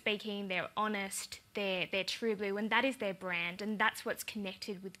straight-speaking, they're honest, they're true blue, and that is their brand, and that's what's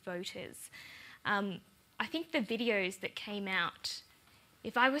connected with voters. I think the videos that came out,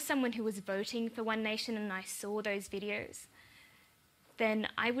 if I was someone who was voting for One Nation and I saw those videos, then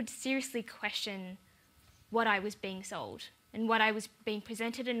I would seriously question what I was being sold and what I was being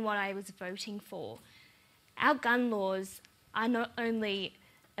presented and what I was voting for. Our gun laws are not only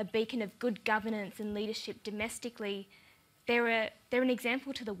a beacon of good governance and leadership domestically, they're an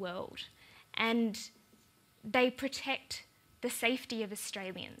example to the world, and they protect the safety of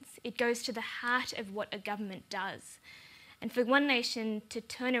Australians. It goes to the heart of what a government does. And for One Nation to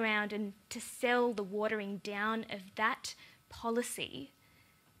turn around and to sell the watering down of that policy,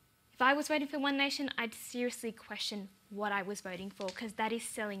 if I was voting for One Nation, I'd seriously question what I was voting for, because that is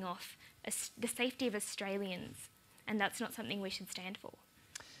selling off the safety of Australians, and that's not something we should stand for.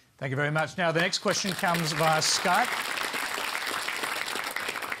 Thank you very much. Now, the next question comes via Skype.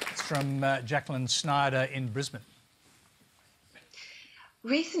 It's from Jacqueline Snyder in Brisbane.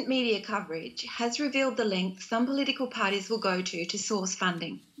 Recent media coverage has revealed the length some political parties will go to source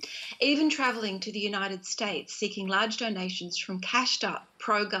funding, even travelling to the United States seeking large donations from cashed-up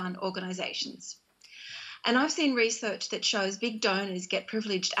pro-gun organisations. And I've seen research that shows big donors get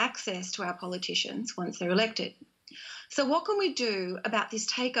privileged access to our politicians once they're elected. So what can we do about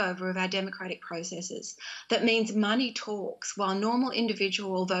this takeover of our democratic processes that means money talks while normal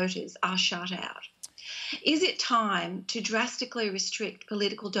individual voters are shut out? Is it time to drastically restrict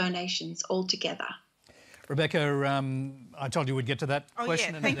political donations altogether? Rebecca, I told you we'd get to that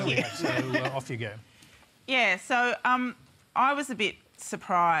question. Yeah, thank you. So off you go. Yeah, so I was a bit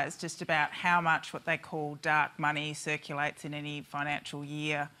surprised just about how much what they call dark money circulates in any financial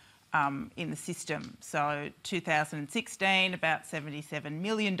year in the system. So 2016, about $77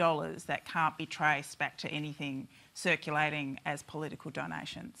 million that can't be traced back to anything circulating as political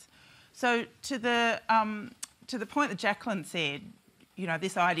donations. So to the point that Jacqueline said, you know,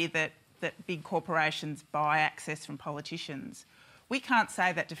 this idea that big corporations buy access from politicians, we can't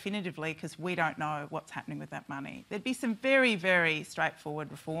say that definitively because we don't know what's happening with that money. There'd be some very, very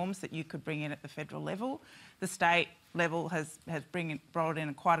straightforward reforms that you could bring in at the federal level. The state level has brought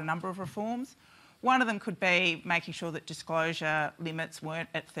in quite a number of reforms. One of them could be making sure that disclosure limits weren't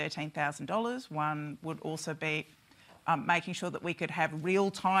at $13,000. One would also be making sure that we could have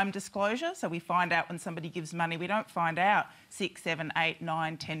real-time disclosure, so we find out when somebody gives money. We don't find out 6, 7, 8,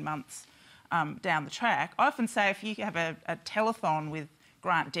 9, 10 months down the track. I often say if you have a telethon with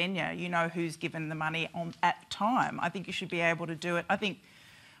Grant Denyer, you know who's given the money at time. I think you should be able to do it. I think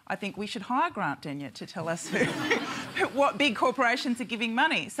we should hire Grant Denyer to tell us what big corporations are giving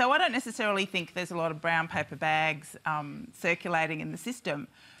money. So I don't necessarily think there's a lot of brown paper bags circulating in the system,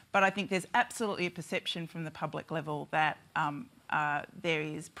 but I think there's absolutely a perception from the public level that there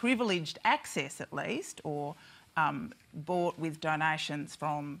is privileged access, at least, or bought with donations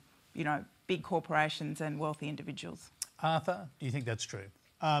from, you know, big corporations and wealthy individuals. Arthur, do you think that's true?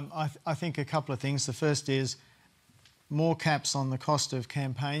 I think a couple of things. The first is more caps on the cost of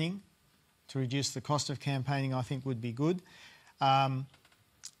campaigning to reduce the cost of campaigning, I think would be good. In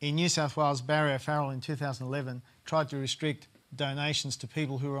New South Wales, Barry O'Farrell in 2011 tried to restrict donations to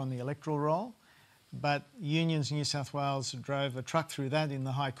people who were on the electoral roll, but unions in New South Wales drove a truck through that in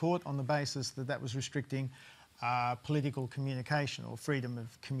the High Court on the basis that that was restricting political communication or freedom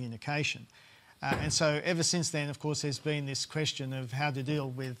of communication. And so ever since then, of course, there's been this question of how to deal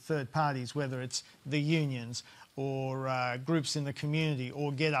with third parties, whether it's the unions or groups in the community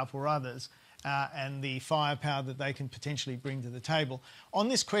or Get Up or others, and the firepower that they can potentially bring to the table. On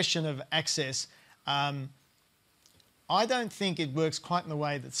this question of access, I don't think it works quite in the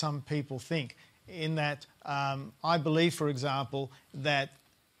way that some people think, in that I believe, for example, that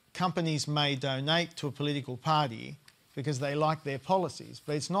companies may donate to a political party because they like their policies,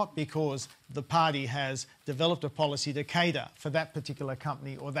 but it's not because the party has developed a policy to cater for that particular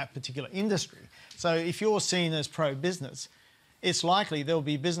company or that particular industry. So if you're seen as pro-business, it's likely there'll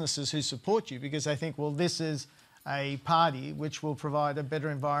be businesses who support you because they think, well, this is a party which will provide a better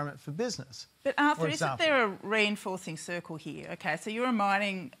environment for business. But Arthur, isn't there a reinforcing circle here? Okay, so you're a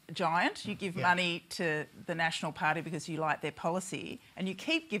mining giant, you give money to the National Party because you like their policy, and you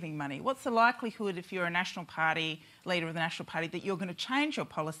keep giving money. What's the likelihood, if you're a National Party, leader of the National Party, that you're going to change your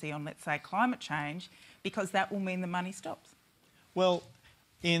policy on, let's say, climate change, because that will mean the money stops? Well,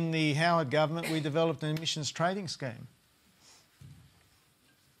 in the Howard government, we developed an emissions trading scheme.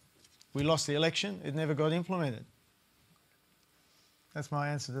 We lost the election, it never got implemented. That's my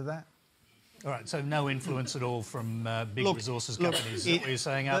answer to that. All right, so no influence at all from big resources companies, is that what you're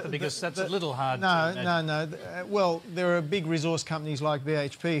saying, Arthur? Because that's a little hard to imagine. No. Well, there are big resource companies like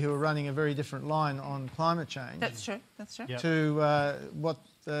BHP who are running a very different line on climate change. That's true, that's true. To what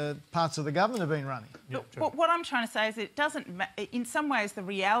parts of the government have been running. But what I'm trying to say is it doesn't, in some ways, the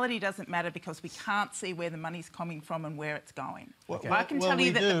reality doesn't matter because we can't see where the money's coming from and where it's going. Okay. I can tell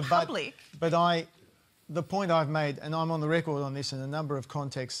you that the public... The point I've made, and I'm on the record on this in a number of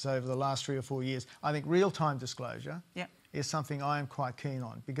contexts over the last 3 or 4 years, I think real-time disclosure is something I am quite keen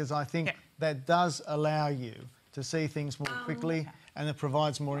on because I think that does allow you to see things more quickly and it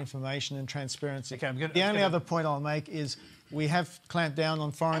provides more information and transparency. The only other point I'll make is we have clamped down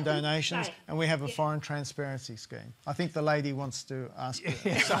on foreign donations and we have a foreign transparency scheme. I think the lady wants to ask you.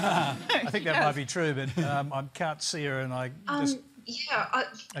 I think that might be true, but I can't see her and I just...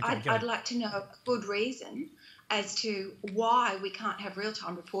 I'd like to know a good reason as to why we can't have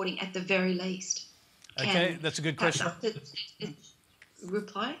real-time reporting at the very least. Okay, that's a good question.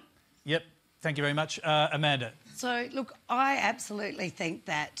 Reply? Yep, thank you very much. Amanda. So, look, I absolutely think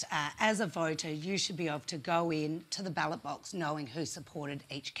that as a voter, you should be able to go in to the ballot box knowing who supported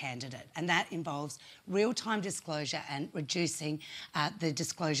each candidate. And that involves real-time disclosure and reducing the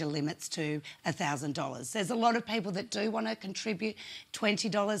disclosure limits to $1,000. There's a lot of people that do want to contribute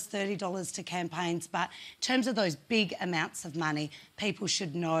 $20, $30 to campaigns, but in terms of those big amounts of money, people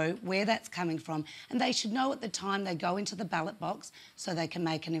should know where that's coming from and they should know at the time they go into the ballot box so they can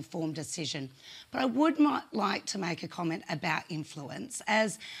make an informed decision. But I would like to make a comment about influence.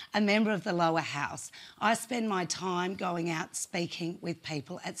 As a member of the lower house, I spend my time going out speaking with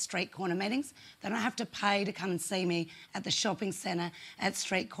people at street corner meetings. They don't have to pay to come and see me at the shopping centre, at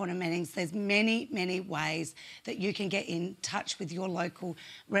street corner meetings. There's many, many ways that you can get in touch with your local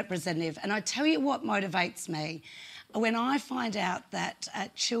representative. And I tell you what motivates me. When I find out that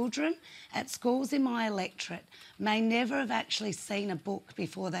children at schools in my electorate may never have actually seen a book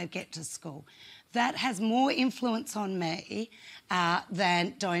before they get to school, that has more influence on me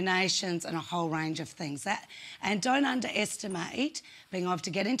than donations and a whole range of things. And don't underestimate being able to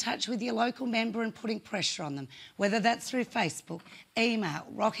get in touch with your local member and putting pressure on them, whether that's through Facebook, email,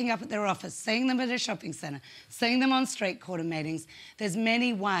 rocking up at their office, seeing them at a shopping centre, seeing them on street corner meetings. There's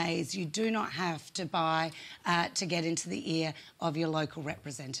many ways. You do not have to buy to get into the ear of your local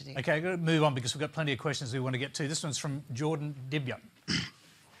representative. OK, I've got to move on because we've got plenty of questions we want to get to. This one's from Jordan Dibya.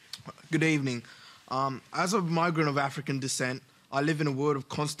 Good evening. As a migrant of African descent, I live in a world of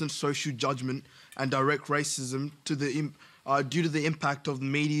constant social judgment and direct racism due to the impact of the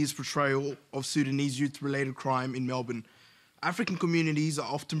media's portrayal of Sudanese youth-related crime in Melbourne. African communities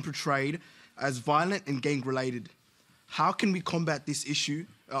are often portrayed as violent and gang-related. How can we combat this issue,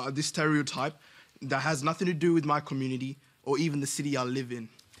 this stereotype that has nothing to do with my community or even the city I live in?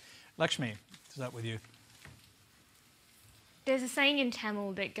 Lakshmi, is that with you? There's a saying in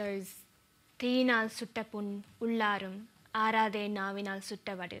Tamil that goes, Teenal suttapun ullarum, arade navinal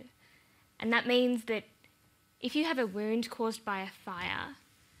suttavadu. And that means that if you have a wound caused by a fire,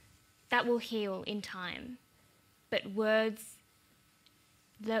 that will heal in time. But words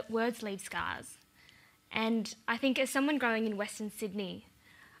leave scars. And I think as someone growing in Western Sydney,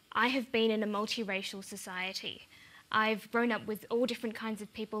 I have been in a multiracial society. I've grown up with all different kinds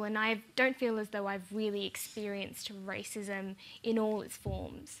of people, and I don't feel as though I've really experienced racism in all its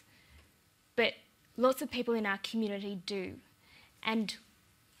forms. But lots of people in our community do. And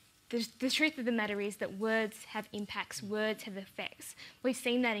the truth of the matter is that words have impacts, words have effects. We've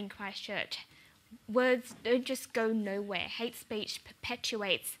seen that in Christchurch. Words don't just go nowhere. Hate speech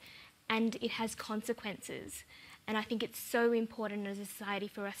perpetuates and it has consequences. And I think it's so important as a society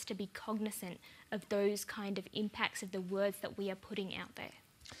for us to be cognizant of those kind of impacts of the words that we are putting out there.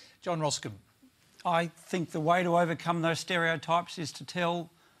 John Roskam. I think the way to overcome those stereotypes is to tell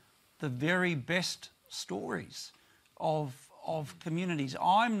the very best stories of communities.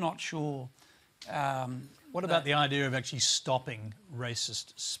 I'm not sure... what about the idea of actually stopping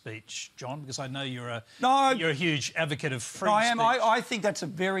racist speech, John? Because I know you're a huge advocate of free speech. I think that's a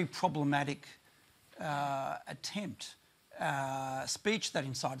very problematic attempt. Speech that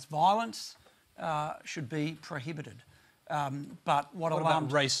incites violence should be prohibited. But what about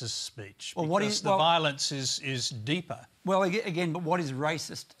racist speech? Well, because the violence is deeper. Well, again, but what is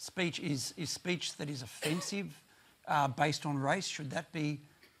racist speech is speech that is offensive based on race. Should that be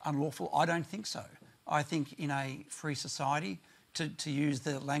unlawful? I don't think so. I think in a free society, to use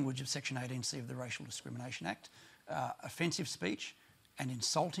the language of Section 18C of the Racial Discrimination Act, offensive speech and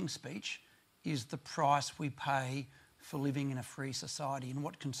insulting speech is the price we pay for living in a free society. And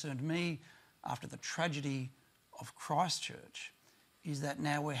what concerned me after the tragedy of Christchurch is that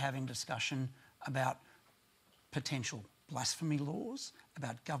now we're having discussion about potential blasphemy laws,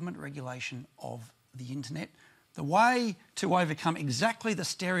 about government regulation of the internet. The way to overcome exactly the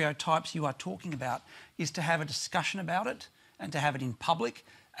stereotypes you are talking about is to have a discussion about it and to have it in public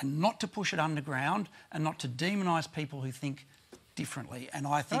and not to push it underground and not to demonise people who think differently. And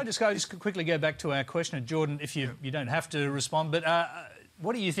I think... Can I just quickly go back to our questioner, Jordan, if you don't have to respond, but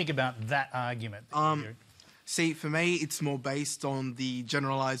what do you think about that argument? See, for me, it's more based on the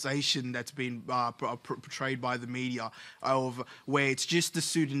generalisation that's been portrayed by the media of where it's just the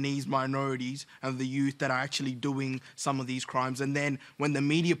Sudanese minorities and the youth that are actually doing some of these crimes. And then when the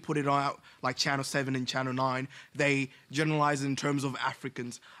media put it out, like Channel 7 and Channel 9, they generalise it in terms of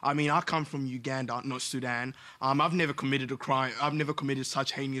Africans. I mean, I come from Uganda, not Sudan. I've never committed a crime. I've never committed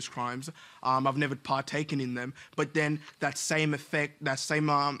such heinous crimes. I've never partaken in them. But then that same effect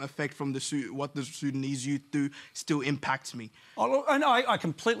from what the Sudanese youth do still impacts me. And I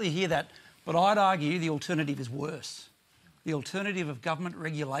completely hear that, but I'd argue the alternative is worse. The alternative of government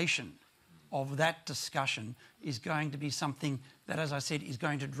regulation of that discussion is going to be something that, as I said, is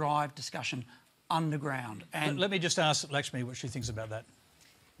going to drive discussion underground. And let me just ask Lakshmi what she thinks about that.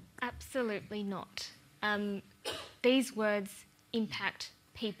 Absolutely not. These words impact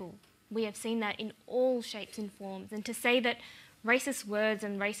people. We have seen that in all shapes and forms. And to say that racist words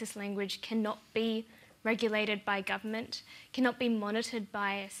and racist language cannot be regulated by government, cannot be monitored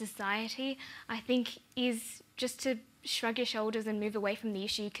by society, I think is just to shrug your shoulders and move away from the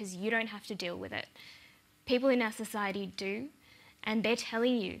issue because you don't have to deal with it. people in our society do, and they're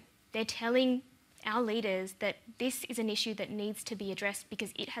telling our leaders that this is an issue that needs to be addressed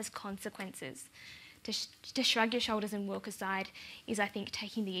because it has consequences. To shrug your shoulders and walk aside is, I think,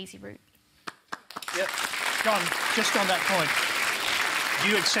 taking the easy route. Yep. John, just on that point, do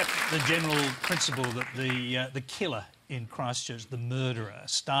you accept the general principle that the killer in Christchurch, the murderer,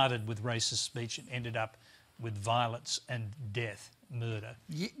 started with racist speech and ended up with violence and death, murder?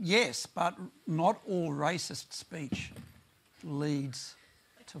 Yes, but not all racist speech leads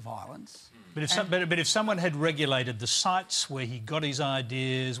to violence. But if someone had regulated the sites where he got his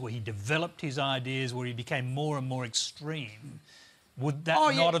ideas, where he developed his ideas, where he became more and more extreme, would that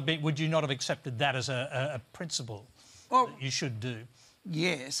not have been? Would you not have accepted that as a principle that you should do?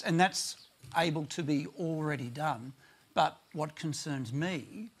 Yes, and that's able to be already done. But what concerns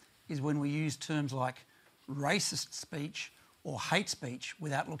me is when we use terms like racist speech or hate speech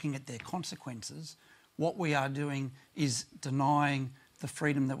without looking at their consequences, what we are doing is denying the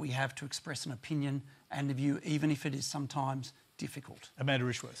freedom that we have to express an opinion and a view, even if it is sometimes difficult. Amanda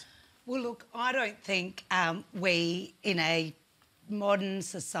Rishworth. Well, look, I don't think we in a modern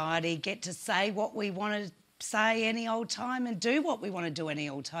society get to say what we want to say any old time and do what we want to do any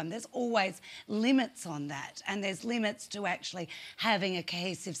old time. There's always limits on that, and there's limits to actually having a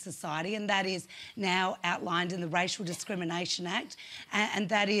cohesive society, and that is now outlined in the Racial Discrimination Act, and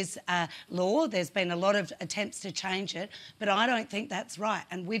that is law. There's been a lot of attempts to change it, but I don't think that's right,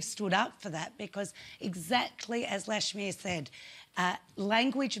 and we've stood up for that because exactly as Lakshmi said,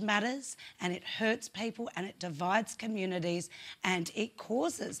 language matters, and it hurts people and it divides communities and it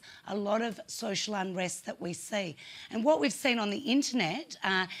causes a lot of social unrest that we see. And what we've seen on the internet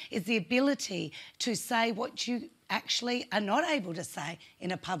is the ability to say what you actually are not able to say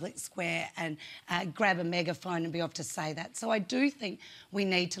in a public square and grab a megaphone and be off to say that. So I do think we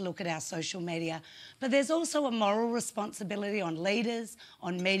need to look at our social media. But there's also a moral responsibility on leaders,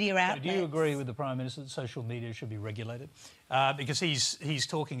 on media outlets. Do you agree with the Prime Minister that social media should be regulated? Because he's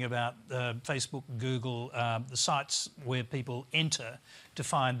talking about Facebook, Google, the sites where people enter to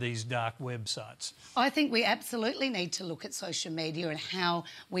find these dark websites. I think we absolutely need to look at social media and how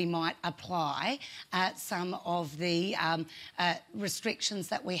we might apply some of the restrictions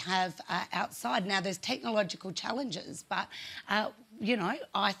that we have outside. Now, there's technological challenges, but you know,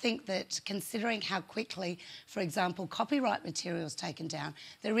 I think that considering how quickly, for example, copyright material is taken down,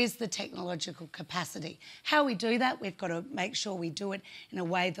 there is the technological capacity. How we do that, we've got to make sure we do it in a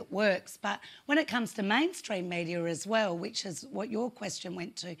way that works. But when it comes to mainstream media as well, which is what your question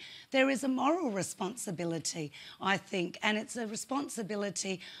went to, there is a moral responsibility, I think, and it's a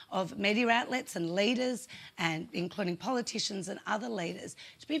responsibility of media outlets and leaders, and including politicians and other leaders,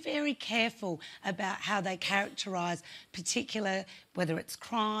 to be very careful about how they characterise particular, whether it's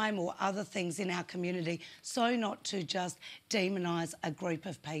crime or other things in our community, so not to just demonise a group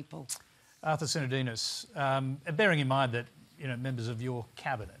of people. Arthur Sinodinos, bearing in mind that members of your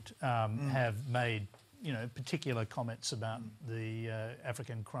cabinet have made particular comments about the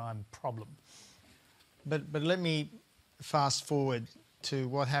African crime problem. But let me fast forward to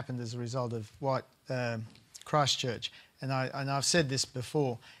what happened as a result of what Christchurch, and I've said this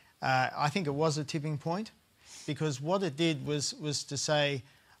before. I think it was a tipping point, because what it did was to say,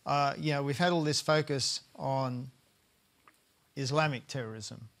 we've had all this focus on Islamic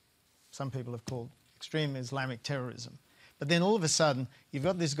terrorism. Some people have called extreme Islamic terrorism. But then all of a sudden, you've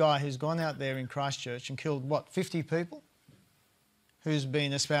got this guy who's gone out there in Christchurch and killed, 50 people? Who's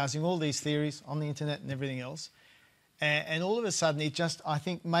been espousing all these theories on the internet and everything else. And all of a sudden, it just, I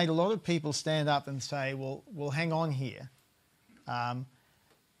think, made a lot of people stand up and say, well, hang on here.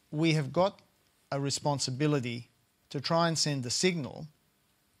 We have got a responsibility to try and send the signal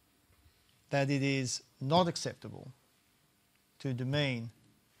that it is not acceptable to demean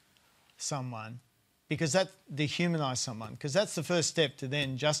someone, because that dehumanise someone, because that's the first step to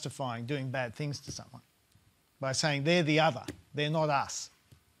then justifying doing bad things to someone, by saying they're the other, they're not us.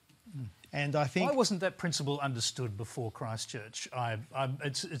 And I think... Why wasn't that principle understood before Christchurch?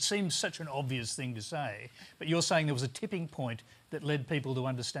 It seems such an obvious thing to say, but you're saying there was a tipping point that led people to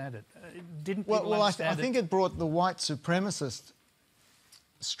understand it. Didn't people understand it? I think it brought the white supremacist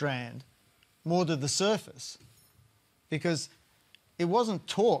strand more to the surface, because it wasn't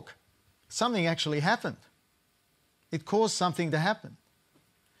talk. Something actually happened. It caused something to happen.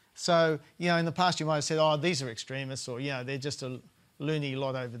 So, in the past you might have said, oh, these are extremists, or, they're just a loony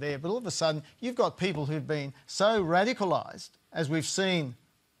lot over there. But all of a sudden, you've got people who've been so radicalised, as we've seen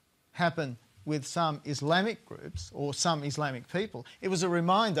happen with some Islamic groups or some Islamic people. It was a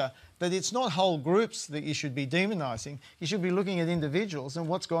reminder that it's not whole groups that you should be demonising. You should be looking at individuals and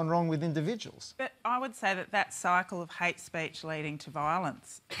what's gone wrong with individuals. But I would say that that cycle of hate speech leading to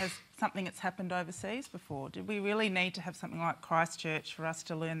violence has something that's happened overseas before. Did we really need to have something like Christchurch for us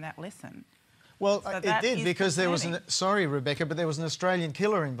to learn that lesson? Well, So it did, because there was sorry, Rebecca, but there was an Australian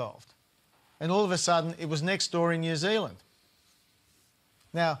killer involved. And all of a sudden, it was next door in New Zealand.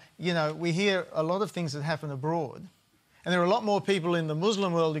 Now, you know, we hear a lot of things that happen abroad, and there are a lot more people in the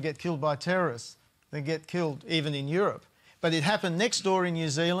Muslim world who get killed by terrorists than get killed even in Europe. But it happened next door in New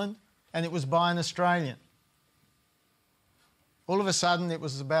Zealand, and it was by an Australian. All of a sudden, it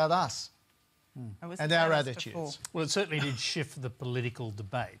was about us and our attitudes. Well, it certainly did shift the political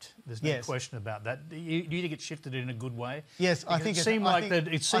debate. There's no question about that. Do you think it shifted it in a good way? Yes, because I think it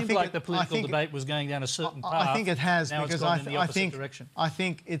seemed like the political debate was going down a certain path. I think it has, now because it's gone in the opposite direction. I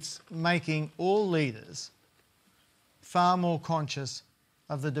think it's making all leaders far more conscious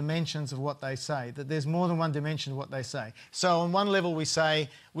of the dimensions of what they say, that there's more than one dimension of what they say. So on one level we say,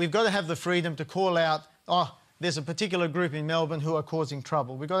 we've got to have the freedom to call out, oh, there's a particular group in Melbourne who are causing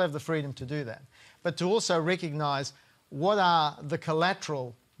trouble. We've got to have the freedom to do that. But to also recognise what are the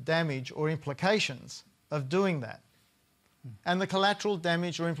collateral damage or implications of doing that. And the collateral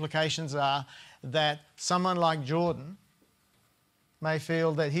damage or implications are that someone like Jordan may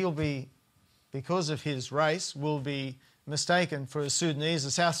feel that he'll be, because of his race, will be mistaken for a Sudanese,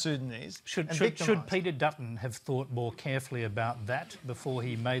 a South Sudanese. Should Peter Dutton have thought more carefully about that before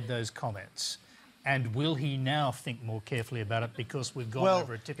he made those comments? And will he now think more carefully about it because we've gone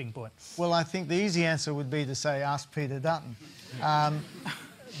over a tipping point? Well, I think the easy answer would be to say, ask Peter Dutton.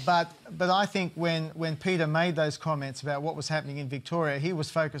 But I think when Peter made those comments about what was happening in Victoria, he was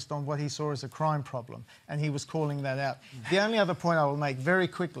focused on what he saw as a crime problem, and he was calling that out. The only other point I will make very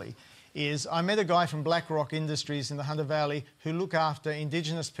quickly is I met a guy from BlackRock Industries in the Hunter Valley who look after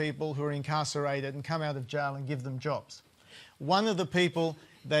Indigenous people who are incarcerated and come out of jail and give them jobs. One of the people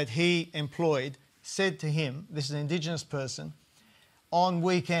that he employed said to him, this is an Indigenous person, on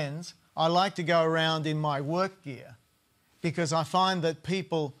weekends, I like to go around in my work gear because I find that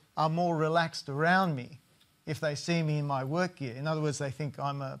people are more relaxed around me if they see me in my work gear. In other words, they think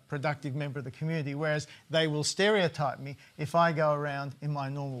I'm a productive member of the community, whereas they will stereotype me if I go around in my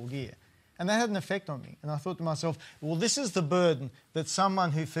normal gear. And that had an effect on me. And I thought to myself, well, this is the burden that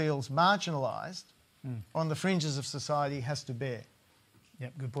someone who feels marginalised on the fringes of society has to bear.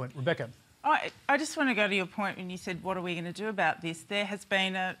 Yep, good point. Rebecca. I just want to go to your point when you said, what are we going to do about this? There has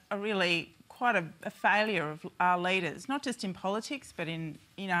been quite a failure of our leaders, not just in politics, but in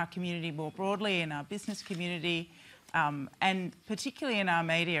our community more broadly, in our business community, and particularly in our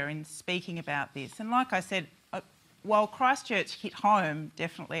media, in speaking about this. And like I said, while Christchurch hit home,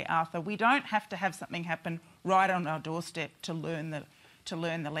 definitely, Arthur, we don't have to have something happen right on our doorstep to learn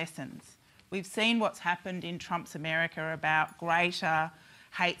the lessons. We've seen what's happened in Trump's America about greater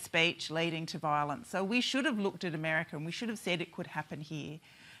hate speech leading to violence. So we should have looked at America and we should have said it could happen here.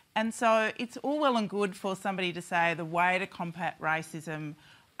 And so it's all well and good for somebody to say the way to combat racism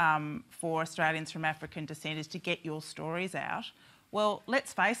for Australians from African descent is to get your stories out. Well,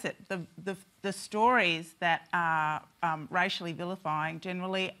 let's face it, the stories that are racially vilifying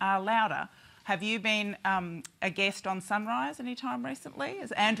generally are louder. Have you been a guest on Sunrise any time recently?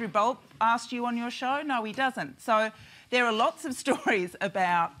 Has Andrew Bolt asked you on your show? No, he doesn't. So there are lots of stories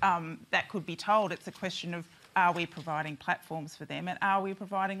about that could be told. It's a question of, are we providing platforms for them and are we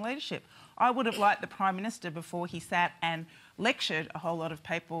providing leadership? I would have liked the Prime Minister, before he sat and lectured a whole lot of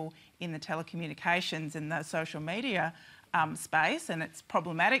people in the telecommunications and the social media space, and it's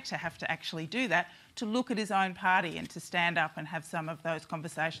problematic to have to actually do that, to look at his own party and to stand up and have some of those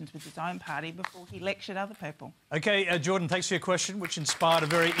conversations with his own party before he lectured other people. OK, Jordan, thanks for your question, which inspired a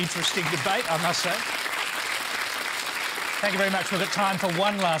very interesting debate, I must say. Thank you very much. We've got time for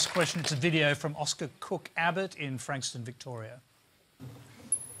one last question. It's a video from Oscar Cook Abbott in Frankston, Victoria.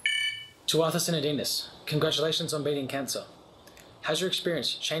 To Arthur Sinodinos, congratulations on beating cancer. Has your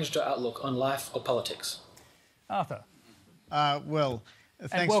experience changed your outlook on life or politics? Arthur. Well,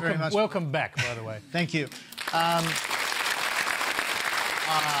 thanks very much. Welcome back, by the way. Thank you. I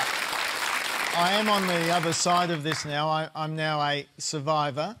am on the other side of this now. I'm now a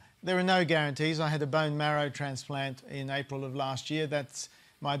survivor. There are no guarantees. I had a bone marrow transplant in April of last year. That's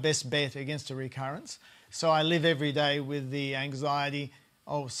my best bet against a recurrence. So I live every day with the anxiety,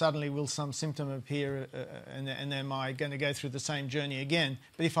 oh, suddenly will some symptom appear and am I going to go through the same journey again?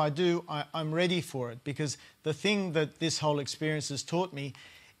 But if I do, I'm ready for it, because the thing that this whole experience has taught me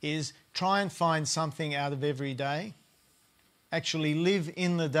is try and find something out of every day, actually live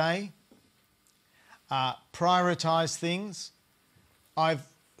in the day prioritise things.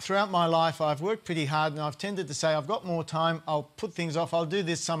 Throughout my life, I've worked pretty hard and I've tended to say, I've got more time, I'll put things off, I'll do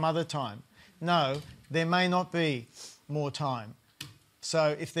this some other time. No, there may not be more time.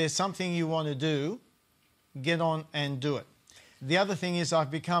 So if there's something you want to do, get on and do it. The other thing is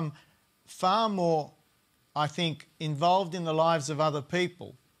I've become far more, I think, involved in the lives of other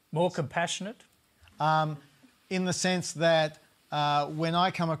people. More compassionate? In the sense that when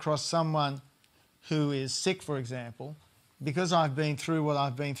I come across someone who is sick, for example, because I've been through what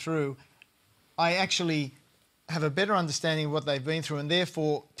I've been through, I actually have a better understanding of what they've been through and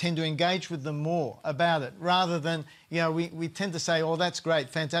therefore tend to engage with them more about it, rather than, we tend to say, oh, that's great,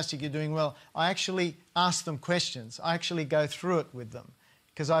 fantastic, you're doing well. I actually ask them questions. I actually go through it with them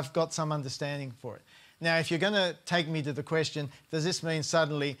because I've got some understanding for it. Now, if you're going to take me to the question, does this mean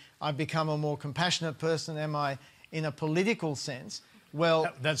suddenly I've become a more compassionate person? Am I in a political sense? Well...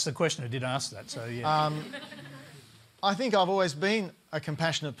 That's the question. I did ask that, so yeah. I think I've always been a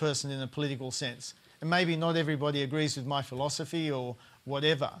compassionate person in a political sense. And maybe not everybody agrees with my philosophy or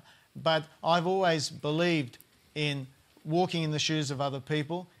whatever, but I've always believed in walking in the shoes of other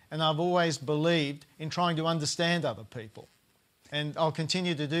people, and I've always believed in trying to understand other people. And I'll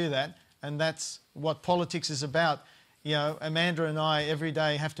continue to do that, and that's what politics is about. Amanda and I every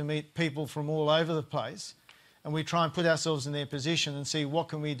day have to meet people from all over the place, and we try and put ourselves in their position and see what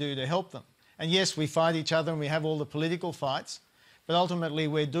can we do to help them. And yes, we fight each other and we have all the political fights, but ultimately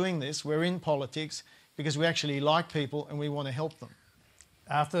we're doing this, we're in politics because we actually like people and we want to help them.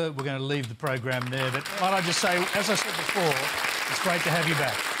 Arthur, we're going to leave the program there, but might I just say, as I said before, it's great to have you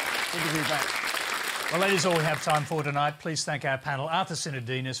back. Good to be back. Well, that is all we have time for tonight. Please thank our panel, Arthur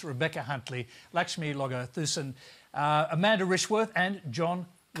Sinodinos, Rebecca Huntley, Lakshmi Logathassan, Amanda Rishworth and John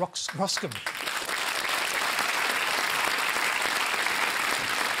Roskam.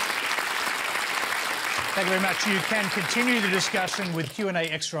 Thank you very much. You can continue the discussion with Q&A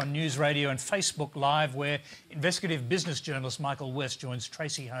Extra on News Radio and Facebook Live, where investigative business journalist Michael West joins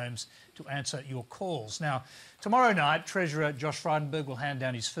Tracy Holmes to answer your calls. Now, tomorrow night, Treasurer Josh Frydenberg will hand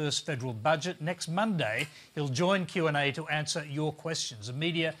down his first federal budget. Next Monday, he'll join Q&A to answer your questions. The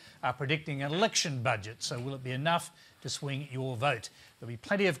media are predicting an election budget, so will it be enough to swing your vote? There'll be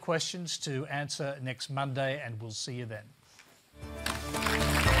plenty of questions to answer next Monday, and we'll see you then.